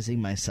visibilizing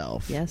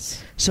myself.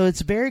 Yes. So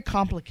it's very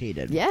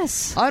complicated.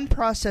 Yes.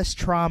 Unprocessed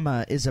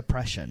trauma is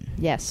oppression.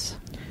 Yes.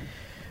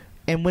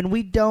 And when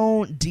we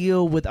don't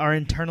deal with our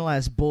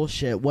internalized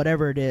bullshit,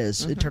 whatever it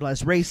is,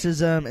 internalized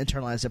racism,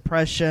 internalized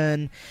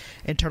oppression,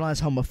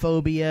 internalized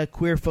homophobia,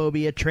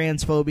 queerphobia,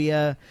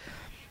 transphobia,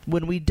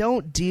 when we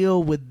don't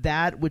deal with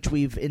that which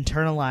we've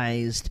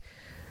internalized,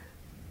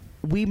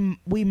 we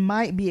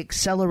might be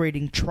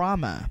accelerating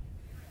trauma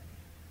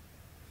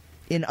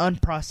in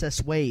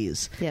unprocessed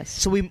ways. Yes.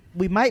 So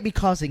we might be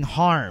causing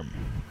harm.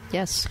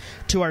 Yes.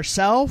 To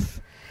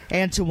ourselves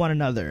and to one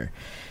another.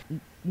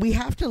 We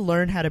have to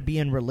learn how to be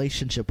in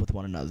relationship with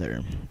one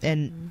another.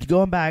 And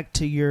going back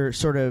to your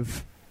sort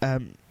of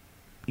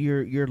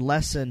your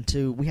lesson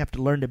to we have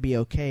to learn to be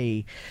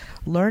okay.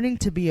 Learning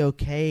to be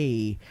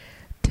okay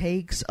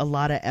takes a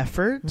lot of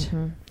effort.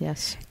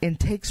 Yes. And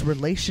takes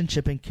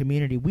relationship and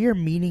community. We are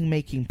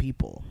meaning-making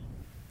people.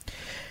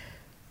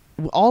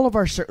 All of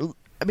our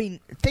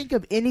think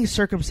of any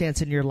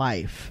circumstance in your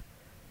life.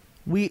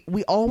 We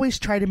always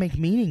try to make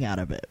meaning out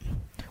of it.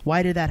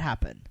 Why did that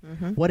happen?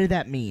 What did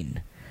that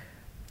mean?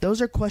 Those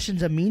are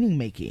questions of meaning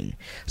making.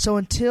 So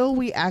until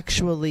we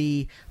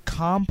actually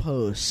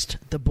compost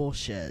the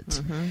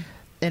bullshit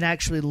and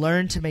actually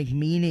learn to make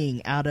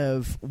meaning out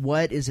of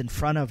what is in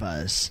front of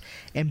us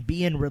and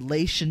be in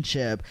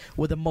relationship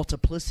with a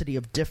multiplicity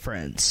of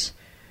difference,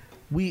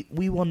 we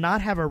will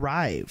not have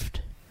arrived.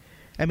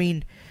 I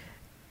mean,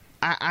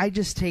 I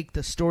just take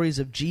the stories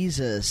of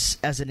Jesus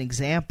as an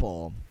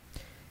example.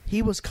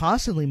 He was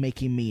constantly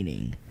making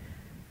meaning,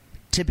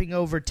 tipping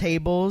over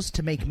tables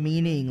to make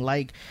meaning.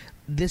 Like,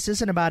 this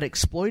isn't about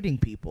exploiting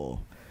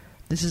people.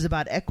 This is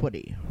about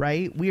equity,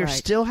 right? We are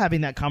still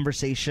having that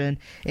conversation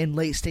in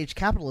late-stage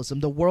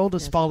capitalism. The world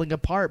is falling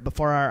apart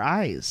before our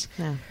eyes.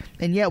 Yeah.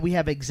 And yet we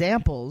have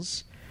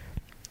examples,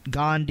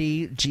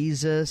 Gandhi,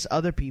 Jesus,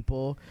 other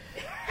people,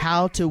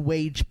 how to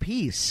wage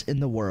peace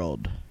in the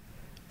world.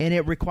 And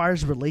it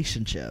requires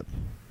relationship.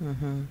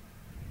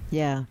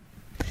 Yeah.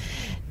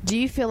 Do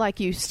you feel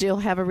like you still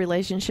have a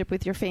relationship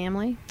with your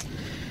family?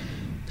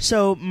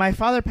 So my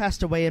father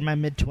passed away in my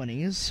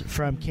mid-20s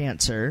from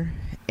cancer,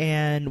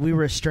 and we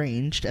were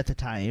estranged at the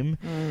time.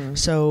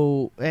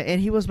 So, and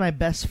he was my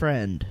best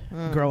friend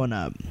growing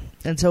up.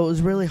 And so it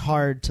was really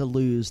hard to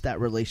lose that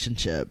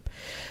relationship.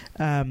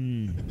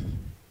 He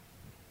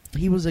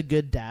was a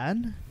good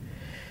dad.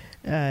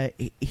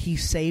 He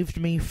saved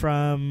me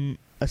from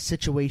a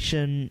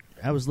situation.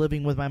 I was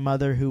living with my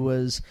mother who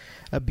was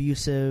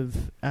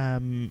abusive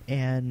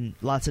and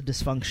lots of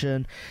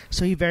dysfunction.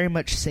 So he very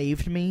much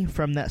saved me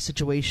from that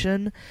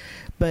situation.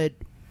 But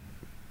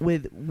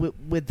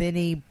with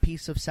any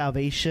piece of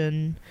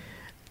salvation,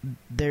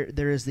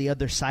 there is the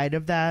other side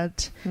of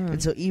that.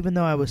 And so even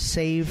though I was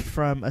saved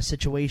from a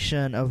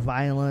situation of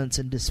violence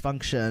and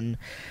dysfunction,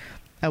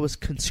 I was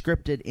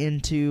conscripted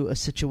into a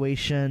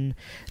situation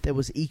that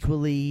was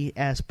equally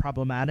as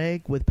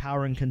problematic with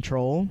power and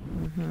control.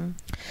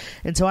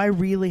 And so I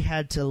really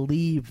had to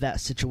leave that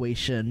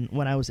situation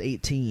when I was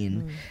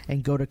 18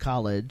 and go to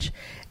college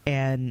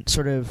and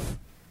sort of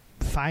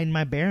find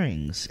my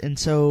bearings. And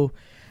so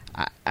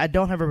I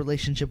don't have a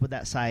relationship with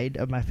that side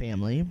of my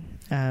family.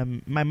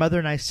 My mother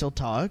and I still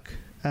talk.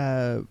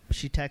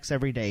 She texts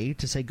every day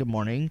to say good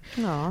morning.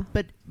 Aww.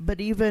 But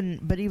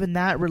even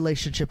that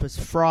relationship is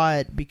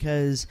fraught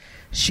because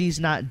she's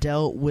not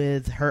dealt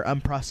with her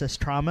unprocessed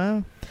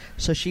trauma,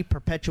 so she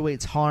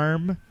perpetuates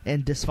harm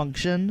and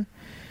dysfunction.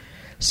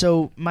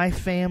 So my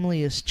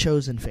family is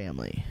chosen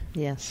family.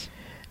 Yes.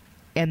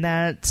 And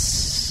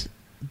that's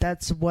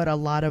what a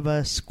lot of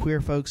us queer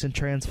folks and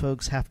trans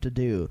folks have to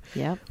do.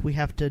 Yep. We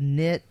have to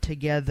knit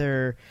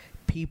together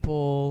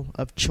people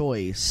of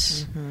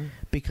choice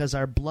because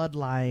our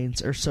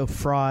bloodlines are so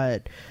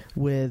fraught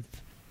with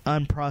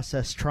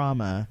unprocessed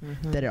trauma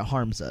that it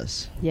harms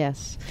us.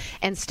 Yes.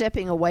 And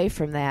stepping away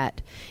from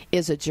that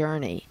is a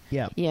journey.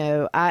 Yeah. You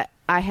know, I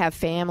have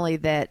family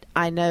that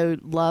I know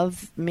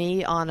love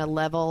me on a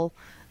level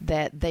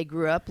that they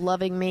grew up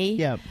loving me.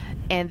 Yeah.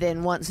 And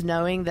then once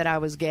knowing that I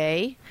was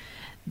gay,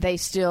 they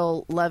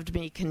still loved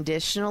me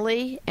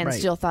conditionally and Right.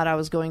 still thought I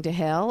was going to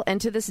hell. And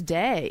to this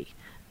day,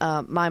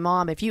 my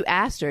mom, if you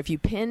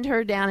pinned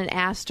her down and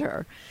asked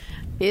her,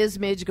 is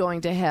Midge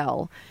going to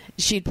hell?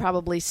 She'd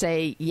probably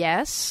say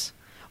yes,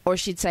 or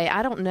she'd say,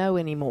 I don't know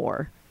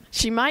anymore.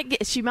 She might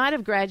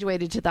have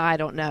graduated to the I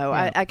don't know.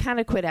 Yeah. I kind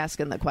of quit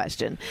asking the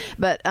question,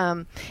 but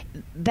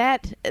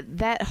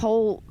that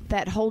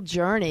whole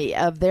journey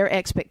of their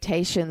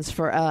expectations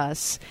for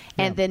us,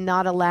 and then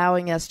not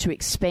allowing us to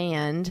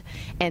expand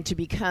and to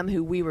become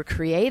who we were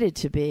created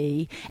to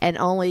be, and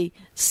only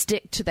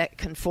stick to that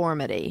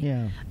conformity.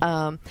 Yeah.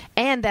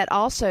 And that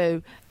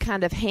also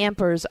kind of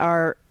hampers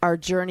our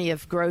journey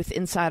of growth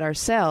inside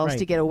ourselves Right.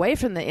 to get away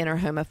from the inner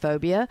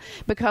homophobia,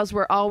 because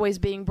we're always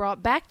being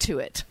brought back to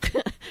it.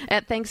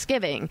 At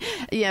Thanksgiving,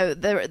 you know,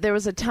 there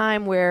was a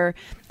time where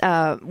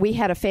we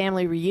had a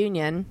family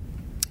reunion.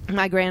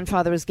 My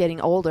grandfather was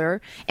getting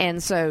older,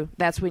 and so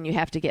that's when you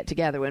have to get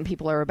together, when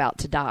people are about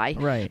to die.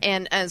 Right.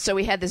 And so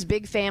we had this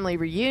big family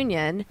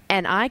reunion,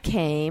 and I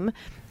came,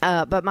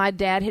 but my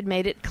dad had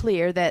made it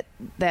clear that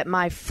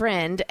my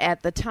friend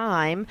at the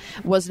time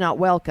was not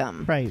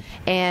welcome. Right.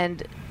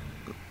 And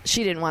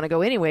she didn't want to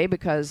go anyway,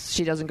 because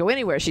she doesn't go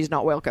anywhere she's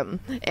not welcome.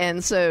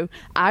 And so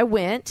I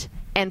went.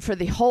 And for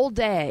the whole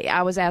day,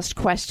 I was asked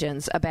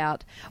questions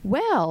about,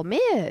 well,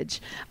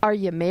 Midge, are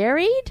you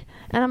married?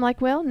 And I'm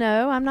like, well,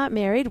 no, I'm not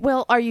married.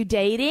 Well, are you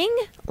dating?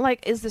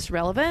 Like, is this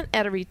relevant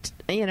at a reunion?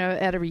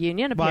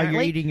 While Apparently,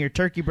 you're eating your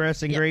turkey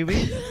breast and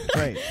gravy?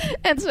 Right.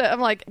 and so I'm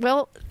like,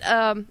 well,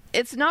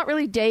 it's not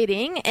really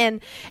dating,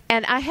 and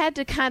I had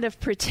to kind of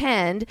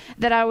pretend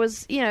that I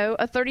was, you know,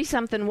 a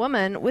 30-something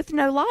woman with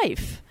no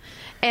life.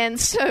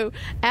 And so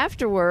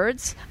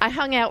afterwards, I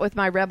hung out with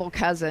my rebel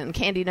cousin,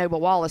 Candy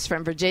Noble Wallace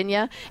from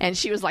Virginia, and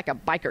she was like a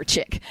biker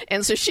chick.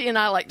 And so she and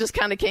I like just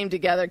kind of came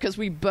together because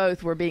we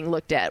both were being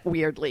looked at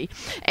weirdly.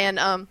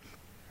 And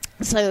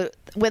so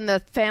when the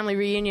family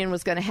reunion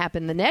was going to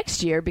happen the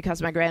next year,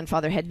 because my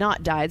grandfather had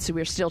not died, so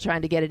we were still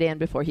trying to get it in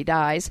before he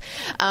dies.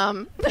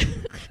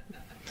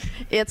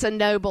 It's a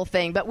noble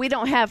thing, but we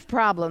don't have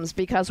problems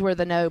because we're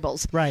the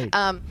nobles. Right.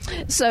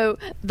 So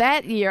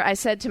that year I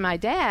said to my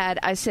dad,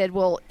 I said,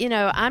 well, you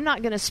know, I'm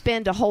not going to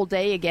spend a whole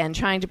day again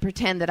trying to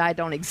pretend that I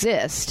don't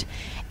exist.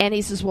 And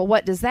he says, well,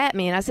 what does that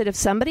mean? I said, if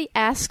somebody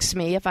asks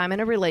me if I'm in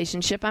a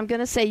relationship, I'm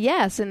going to say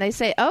yes. And they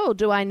say, oh,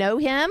 do I know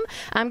him?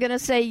 I'm going to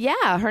say,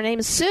 yeah, her name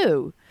is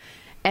Sue.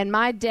 And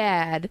my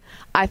dad,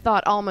 I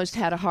thought, almost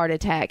had a heart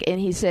attack. And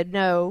he said,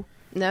 no,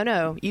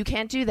 you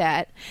can't do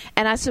that.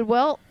 And I said,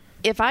 well,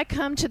 if I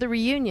come to the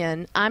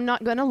reunion, I'm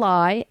not going to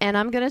lie, and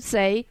I'm going to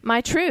say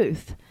my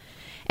truth.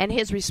 And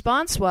his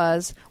response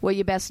was, well,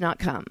 you best not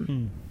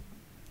come.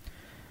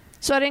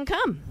 So I didn't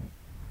come.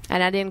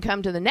 And I didn't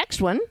come to the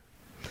next one.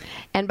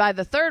 And by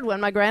the third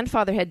one, my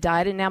grandfather had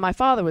died, and now my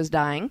father was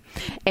dying.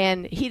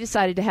 And he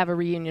decided to have a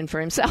reunion for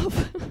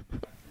himself.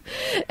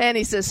 And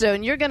he says, so,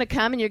 and you're going to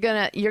come, and you're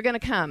going to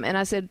come. And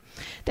I said,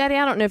 Daddy,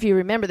 I don't know if you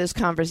remember this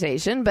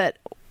conversation, but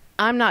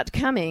I'm not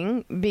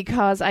coming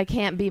because I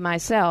can't be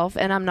myself,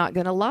 and I'm not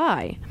going to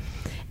lie.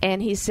 And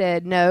he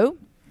said, no,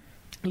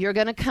 you're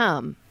going to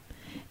come,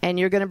 and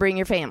you're going to bring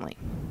your family.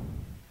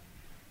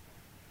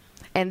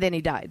 And then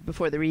he died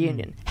before the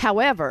reunion.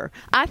 However,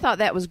 I thought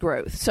that was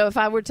growth. So if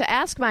I were to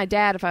ask my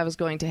dad if I was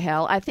going to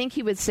hell, I think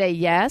he would say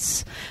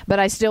yes, but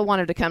I still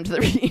wanted to come to the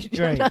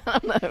reunion. Right. I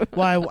don't know.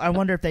 Well, I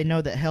wonder if they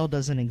know that hell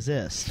doesn't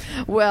exist.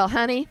 Well,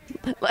 honey,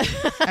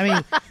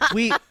 I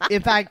mean,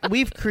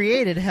 we've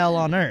created hell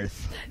on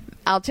earth.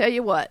 I'll tell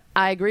you what,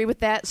 I agree with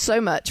that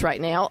so much right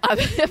now.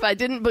 If I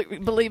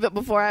didn't believe it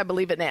before, I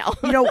believe it now.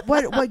 You know,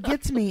 what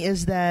gets me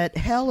is that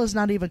hell is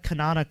not even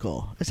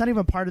canonical. It's not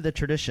even part of the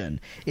tradition.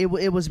 It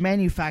was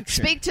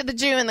manufactured. Speak to the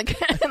Jew in the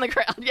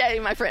crowd. Yay,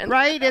 my friend.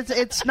 Right?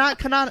 It's not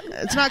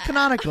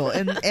canonical.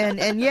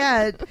 And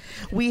yet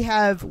we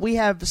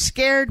have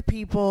scared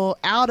people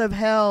out of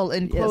hell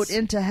and quote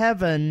into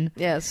heaven.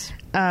 Yes.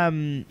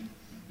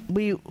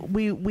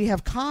 We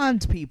have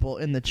conned people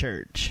in the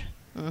church.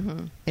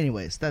 Mm-hmm.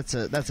 Anyways, that's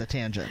a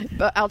tangent.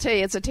 But I'll tell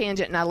you, it's a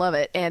tangent, and I love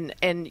it. And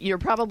you're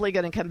probably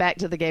going to come back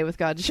to the Gay with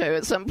God show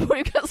at some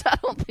point, because I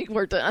don't think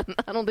we're done.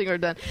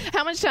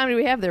 How much time do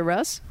we have there,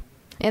 Russ?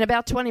 In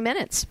about 20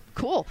 minutes.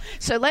 Cool.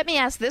 So let me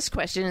ask this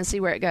question and see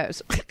where it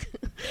goes.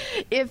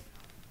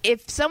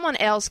 If someone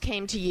else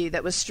came to you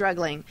that was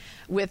struggling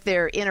with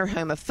their inner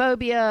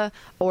homophobia,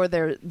 or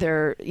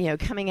their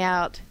coming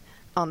out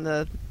on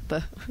the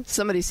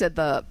somebody said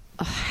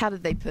how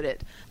did they put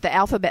it? The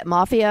alphabet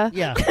mafia?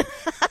 Yeah.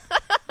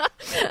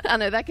 I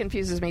know that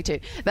confuses me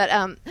too. But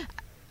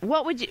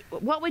what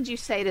would you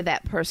say to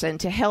that person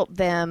to help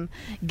them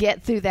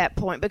get through that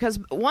point? Because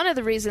one of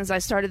the reasons I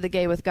started the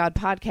Gay with God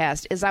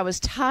podcast is I was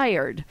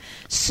tired,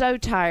 so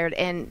tired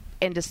and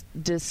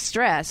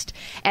distressed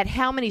at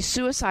how many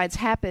suicides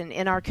happen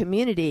in our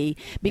community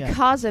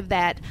because of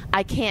that.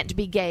 I can't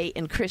be gay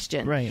and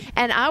Christian, right?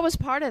 And I was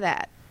part of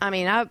that. I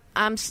mean,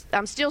 I'm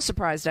still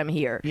surprised I'm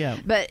here. Yeah.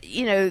 But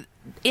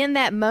in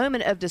that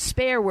moment of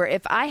despair, where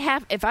if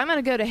I'm going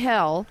to go to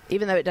hell,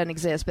 even though it doesn't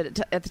exist,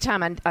 but at the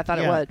time I thought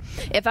it would.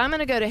 If I'm going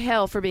to go to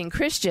hell for being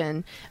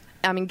Christian,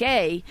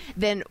 gay,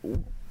 then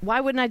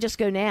why wouldn't I just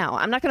go now?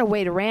 I'm not going to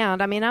wait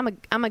around. I mean,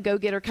 I'm a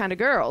go-getter kind of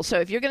girl.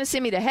 So if you're going to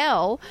send me to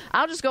hell,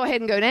 I'll just go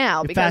ahead and go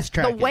now, because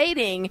the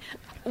waiting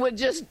would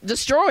just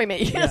destroy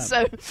me. Yeah.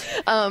 So,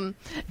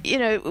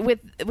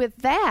 with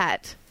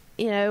that,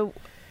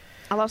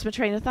 I lost my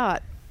train of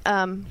thought.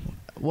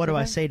 What do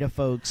I say to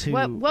folks who...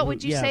 What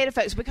would you say to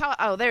folks?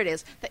 Because there it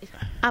is.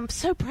 I'm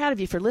so proud of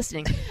you for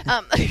listening.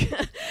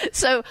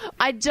 So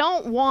I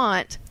don't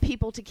want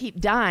people to keep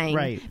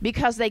dying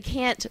because they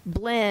can't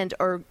blend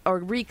or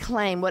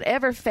reclaim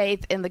whatever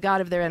faith in the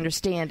God of their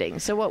understanding.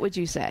 So what would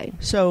you say?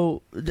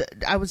 So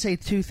I would say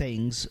two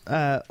things.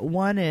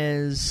 One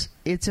is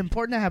it's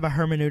important to have a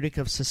hermeneutic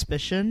of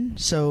suspicion.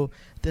 So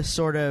this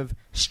sort of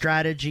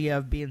strategy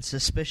of being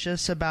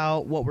suspicious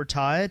about what we're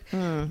taught,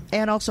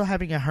 and also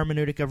having a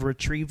hermeneutic of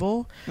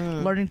retrieval,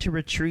 learning to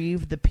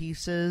retrieve the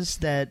pieces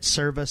that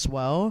serve us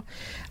well.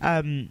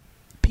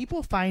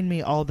 People find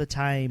me all the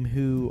time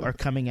who are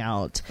coming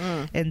out,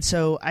 and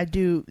so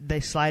they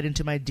slide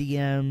into my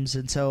DMs,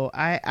 and so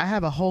I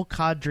have a whole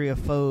cadre of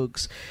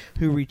folks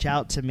who reach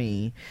out to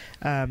me,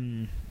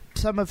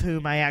 some of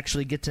whom I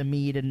actually get to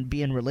meet and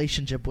be in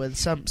relationship with,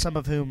 some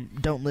of whom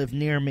don't live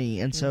near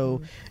me, and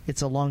so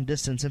it's a long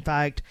distance. In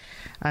fact,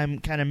 I'm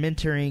kind of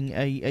mentoring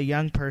a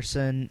young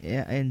person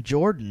in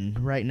Jordan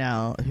right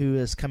now who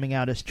is coming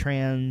out as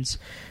trans.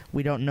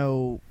 We don't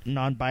know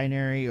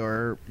non-binary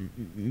or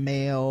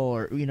male,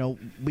 or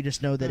we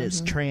just know that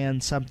it's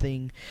trans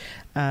something,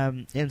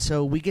 and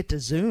so we get to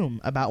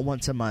Zoom about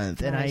once a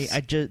month. Nice.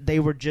 And they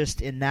were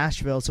just in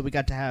Nashville, so we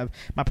got to have,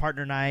 my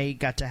partner and I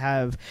got to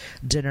have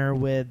dinner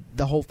with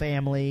the whole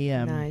family.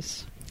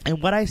 Nice.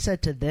 And what I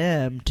said to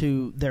them,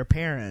 to their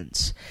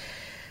parents,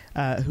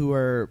 who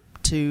are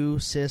two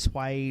cis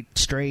white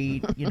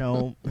straight,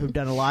 who've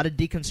done a lot of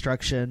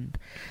deconstruction,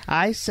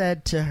 I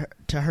said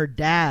to her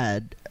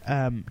dad,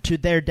 to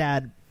their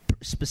dad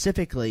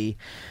specifically,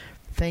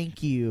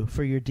 thank you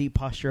for your deep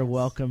posture of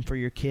welcome for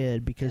your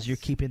kid, because you're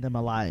keeping them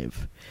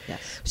alive.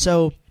 Yes.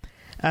 So,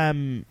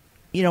 when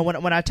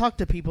I talk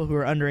to people who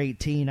are under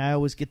 18, I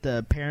always get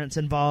the parents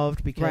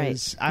involved,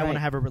 because I want to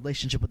have a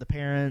relationship with the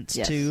parents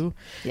too.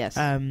 Yes.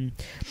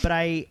 But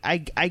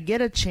I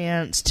get a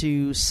chance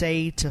to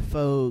say to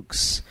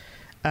folks,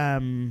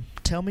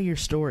 tell me your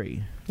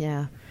story.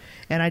 Yeah.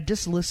 And I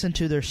just listen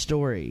to their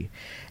story.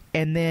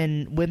 And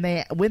then when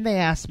they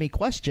ask me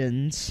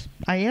questions,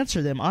 I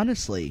answer them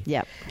honestly.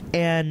 Yep.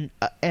 And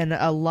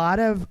a lot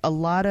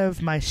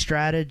of my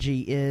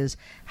strategy is,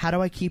 how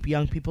do I keep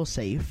young people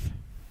safe?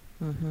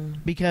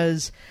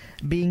 Because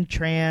being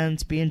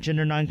trans, being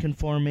gender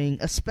nonconforming,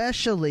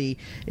 especially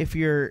if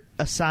you're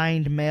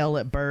assigned male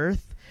at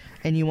birth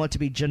and you want to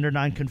be gender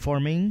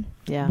nonconforming,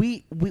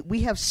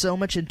 we have so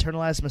much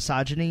internalized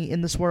misogyny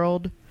in this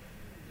world.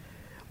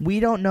 We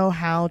don't know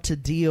how to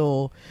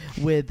deal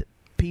with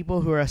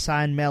people who are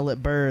assigned male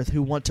at birth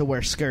who want to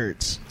wear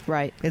skirts.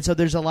 Right. And so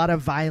there's a lot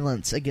of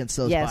violence against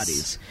those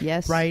bodies.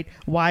 Yes. Right?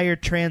 Why are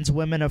trans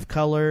women of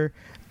color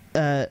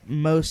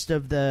most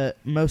of the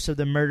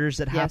murders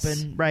that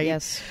happen, right?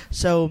 Yes.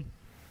 So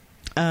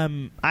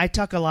I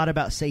talk a lot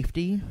about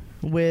safety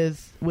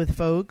with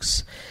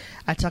folks.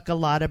 I talk a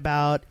lot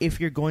about,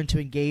 if you're going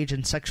to engage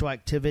in sexual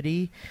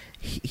activity,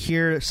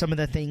 here are some of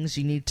the things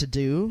you need to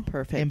do.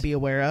 Perfect. And be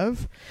aware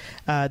of.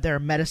 There are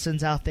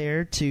medicines out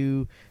there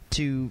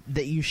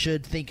that you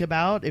should think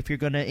about if you're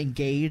going to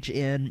engage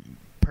in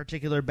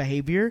particular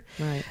behavior.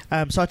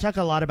 Right. So I talk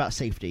a lot about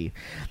safety.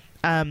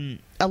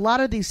 A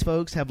lot of these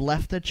folks have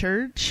left the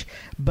church,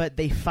 but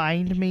they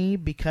find me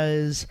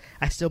because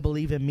I still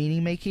believe in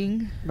meaning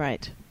making.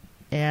 Right.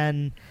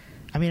 And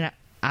I mean,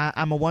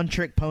 I'm a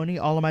one-trick pony.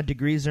 All of my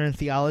degrees are in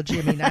theology.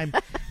 I mean,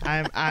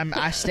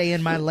 I stay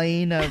in my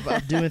lane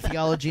of doing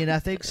theology and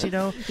ethics.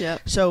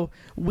 Yep. So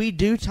we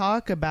do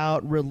talk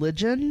about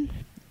religion,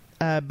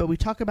 but we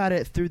talk about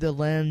it through the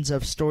lens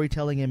of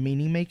storytelling and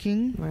meaning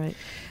making. Right.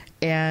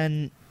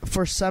 And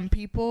for some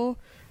people,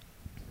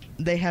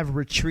 they have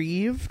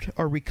retrieved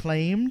or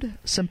reclaimed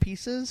some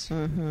pieces.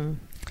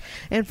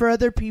 And for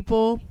other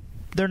people,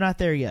 they're not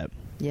there yet.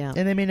 Yeah.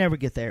 And they may never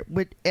get there.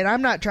 And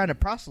I'm not trying to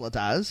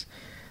proselytize.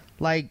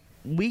 Like,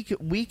 we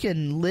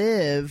can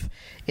live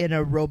in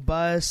a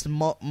robust,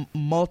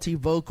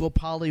 multivocal,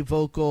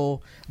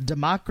 polyvocal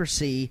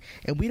democracy,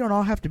 and we don't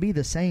all have to be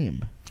the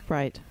same.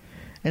 Right.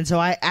 And so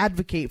I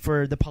advocate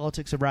for the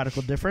politics of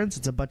radical difference.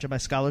 It's a bunch of my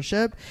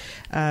scholarship,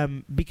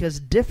 because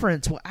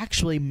difference will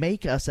actually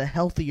make us a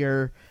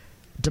healthier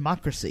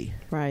democracy.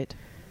 Right.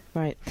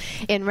 Right.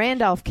 In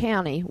Randolph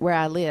County, where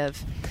I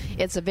live,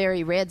 it's a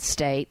very red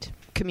state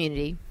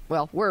community.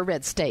 Well, we're a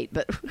red state,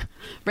 but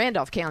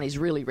Randolph County is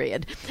really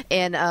red.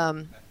 And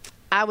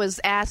I was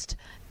asked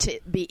to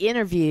be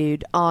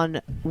interviewed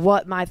on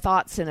what my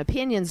thoughts and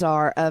opinions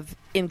are of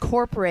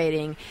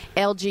incorporating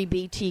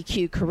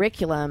LGBTQ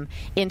curriculum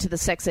into the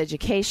sex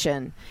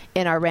education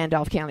in our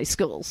Randolph County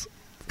schools.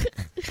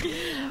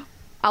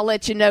 I'll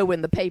let you know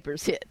when the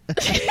papers hit.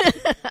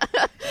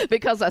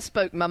 Because I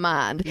spoke my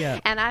mind. Yeah.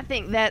 And I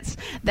think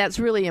that's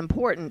really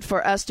important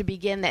for us to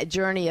begin that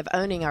journey of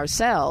owning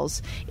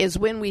ourselves, is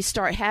when we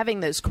start having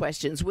those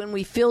questions, when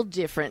we feel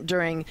different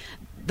during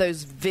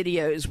those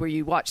videos where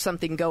you watch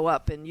something go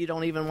up and you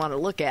don't even want to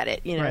look at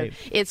it. You know, Right.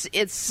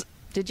 It's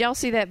did y'all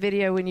see that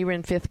video when you were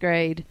in 5th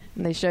grade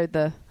and they showed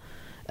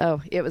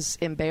it was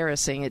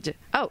embarrassing.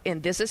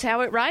 And this is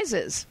how it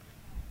rises.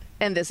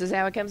 And this is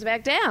how it comes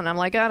back down. I'm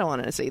like, I don't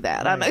want to see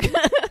that. Right.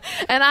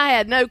 And I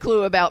had no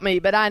clue about me,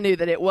 but I knew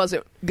that it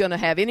wasn't going to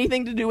have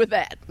anything to do with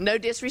that. No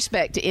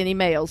disrespect to any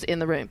males in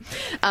the room.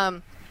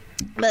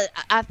 But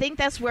I think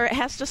that's where it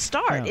has to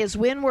start, is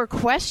when we're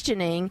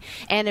questioning,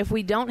 and if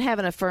we don't have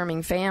an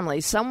affirming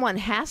family, someone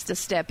has to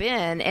step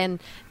in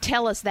and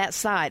tell us that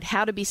side,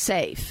 how to be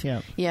safe,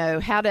 Yeah. you know,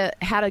 how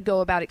to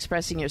go about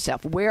expressing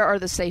yourself. Where are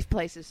the safe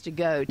places to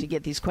go to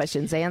get these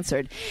questions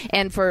answered?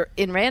 And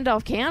in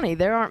Randolph County,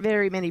 there aren't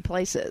very many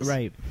places.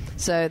 Right.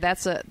 So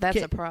that's a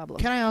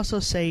problem. Can I also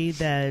say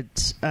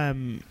that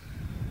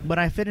when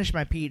I finished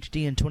my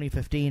PhD in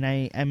 2015,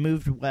 I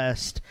moved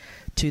west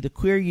to the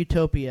queer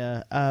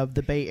utopia of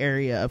the Bay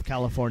Area of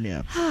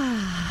California.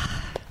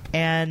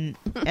 And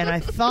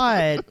I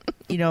thought,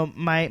 you know,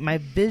 my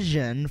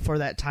vision for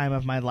that time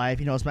of my life,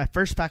 you know, it was my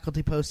first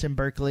faculty post in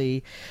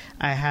Berkeley.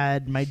 I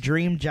had my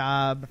dream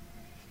job.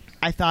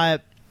 I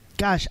thought,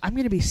 gosh, I'm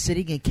going to be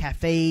sitting in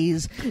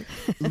cafes,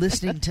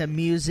 listening to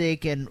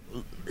music and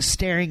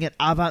staring at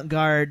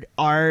avant-garde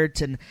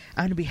art, and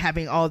I'm going to be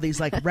having all these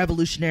like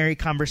revolutionary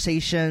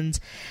conversations.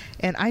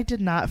 And I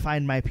did not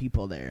find my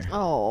people there.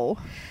 Oh.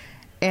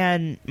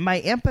 And my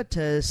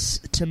impetus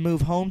to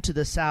move home to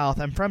the South,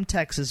 I'm from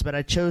Texas, but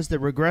I chose the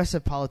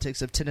regressive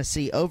politics of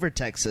Tennessee over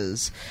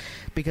Texas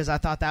because I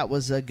thought that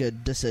was a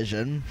good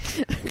decision.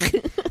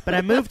 But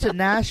I moved to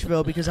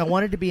Nashville because I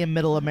wanted to be in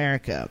Middle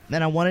America,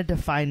 and I wanted to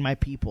find my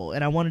people,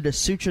 and I wanted to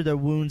suture the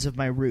wounds of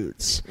my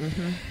roots.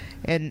 Mm-hmm.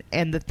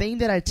 And the thing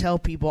that I tell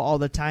people all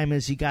the time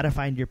is you got to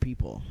find your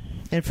people.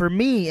 And for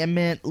me, it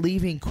meant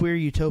leaving queer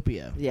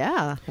utopia.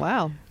 Yeah.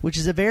 Wow. Which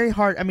is a very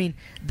hard... I mean,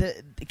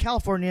 the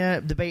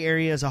California, the Bay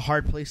Area is a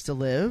hard place to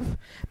live,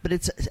 but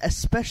it's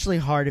especially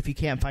hard if you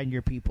can't find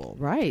your people.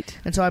 Right.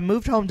 And so I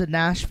moved home to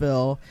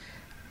Nashville.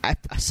 I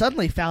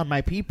suddenly found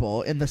my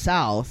people in the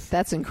South.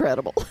 That's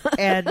incredible.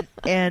 and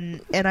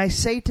I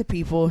say to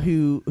people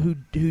who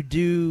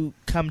do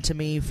come to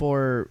me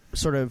for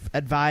sort of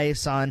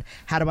advice on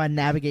how do I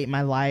navigate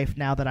my life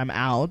now that I'm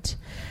out,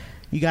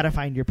 you got to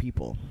find your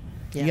people.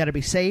 Yeah. You got to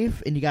be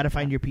safe, and you got to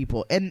find your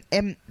people. And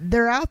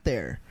they're out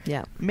there.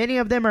 Yeah. Many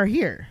of them are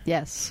here.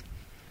 Yes.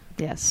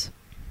 Yes.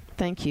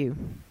 Thank you.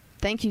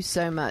 Thank you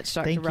so much,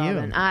 Dr. Thank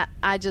Robin. you.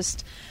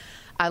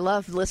 I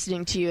love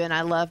listening to you, and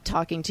I love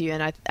talking to you,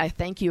 and I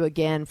thank you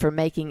again for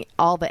making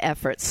all the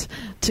efforts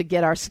to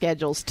get our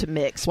schedules to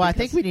mix. Well, I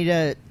think we need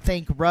to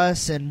thank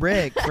Russ and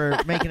Rick for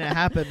making it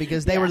happen,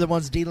 because they were the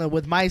ones dealing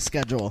with my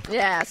schedule.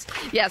 Yes.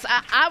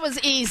 I was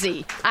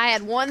easy. I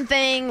had one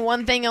thing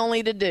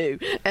only to do,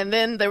 and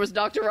then there was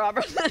Dr.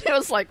 Roberts, and it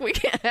was like,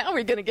 how are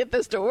we going to get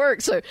this to work?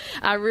 So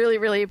I really,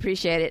 really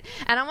appreciate it,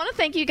 and I want to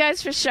thank you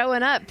guys for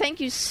showing up. Thank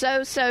you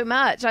so, so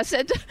much. I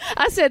said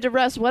to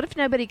Russ, what if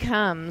nobody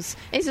comes?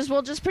 And he says,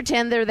 well, just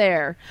pretend they're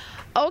there.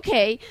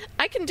 Okay,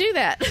 I can do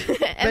that.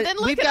 And then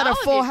look, we've got a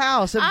full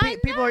house, and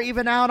people are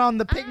even out on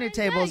the picnic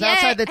tables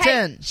outside the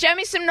tent. Show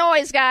me some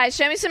noise, guys.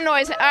 Show me some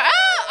noise.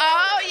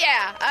 Oh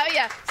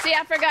yeah. See,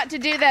 I forgot to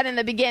do that in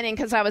the beginning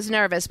because I was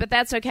nervous, but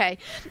that's okay.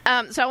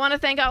 So I want to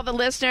thank all the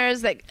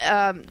listeners that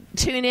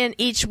tune in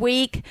each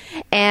week,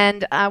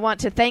 and I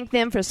want to thank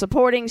them for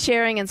supporting,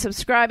 sharing, and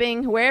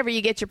subscribing wherever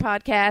you get your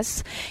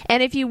podcasts.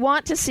 And if you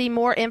want to see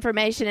more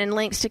information and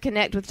links to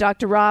connect with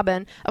Dr.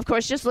 Robin, of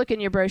course, just look in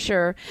your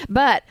brochure.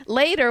 But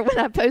later, when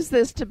I post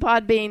this to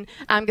Podbean,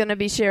 I'm going to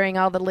be sharing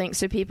all the links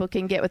so people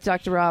can get with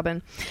Dr.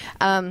 Robin.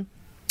 And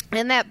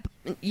that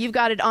you've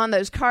got it on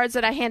those cards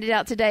that I handed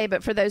out today.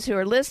 But for those who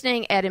are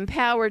listening, at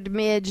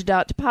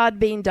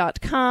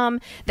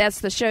empoweredmidge.podbean.com,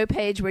 that's the show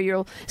page where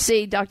you'll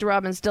see Dr.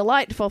 Robin's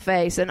delightful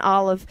face and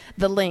all of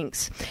the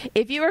links.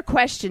 If you are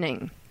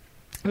questioning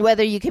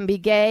whether you can be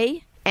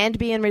gay and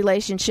be in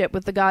relationship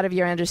with the God of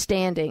your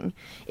understanding,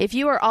 if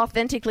you are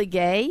authentically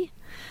gay,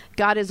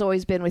 God has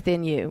always been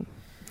within you.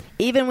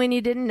 Even when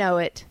you didn't know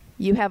it,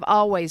 you have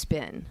always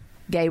been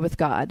gay with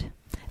God.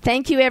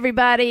 Thank you,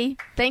 everybody.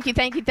 Thank you.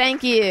 Thank you.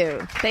 Thank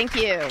you. Thank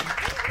you.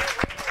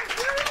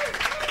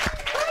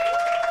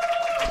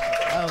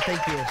 Oh,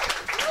 thank you.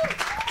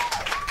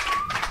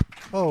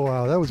 Oh,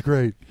 wow. That was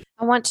great.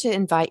 I want to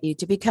invite you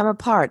to become a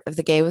part of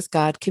the Gay with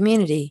God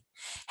community.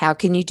 How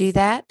can you do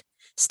that?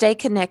 Stay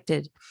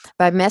connected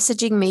by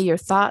messaging me your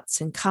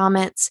thoughts and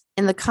comments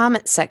in the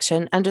comment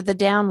section under the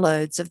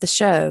downloads of the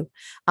show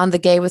on the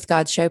Gay with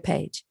God show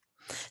page.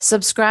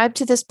 Subscribe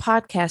to this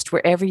podcast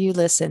wherever you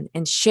listen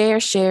and share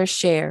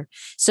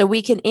so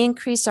we can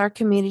increase our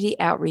community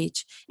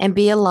outreach and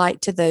be a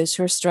light to those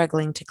who are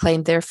struggling to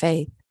claim their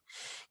faith.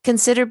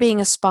 Consider being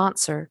a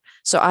sponsor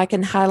so I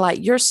can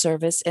highlight your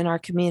service in our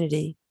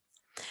community.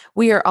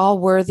 We are all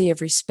worthy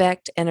of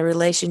respect and a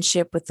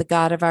relationship with the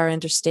God of our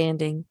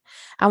understanding.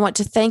 I want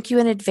to thank you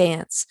in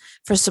advance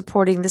for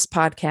supporting this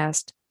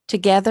podcast.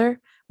 Together,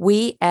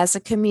 we as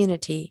a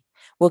community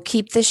will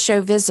keep this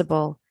show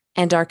visible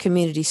and our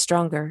community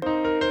stronger.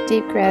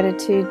 Deep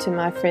gratitude to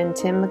my friend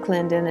Tim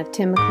McClendon of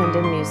Tim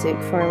McClendon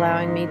Music for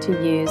allowing me to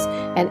use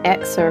an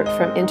excerpt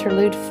from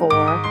Interlude 4,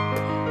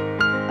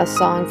 a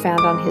song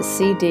found on his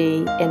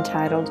CD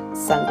entitled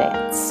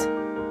Sundance.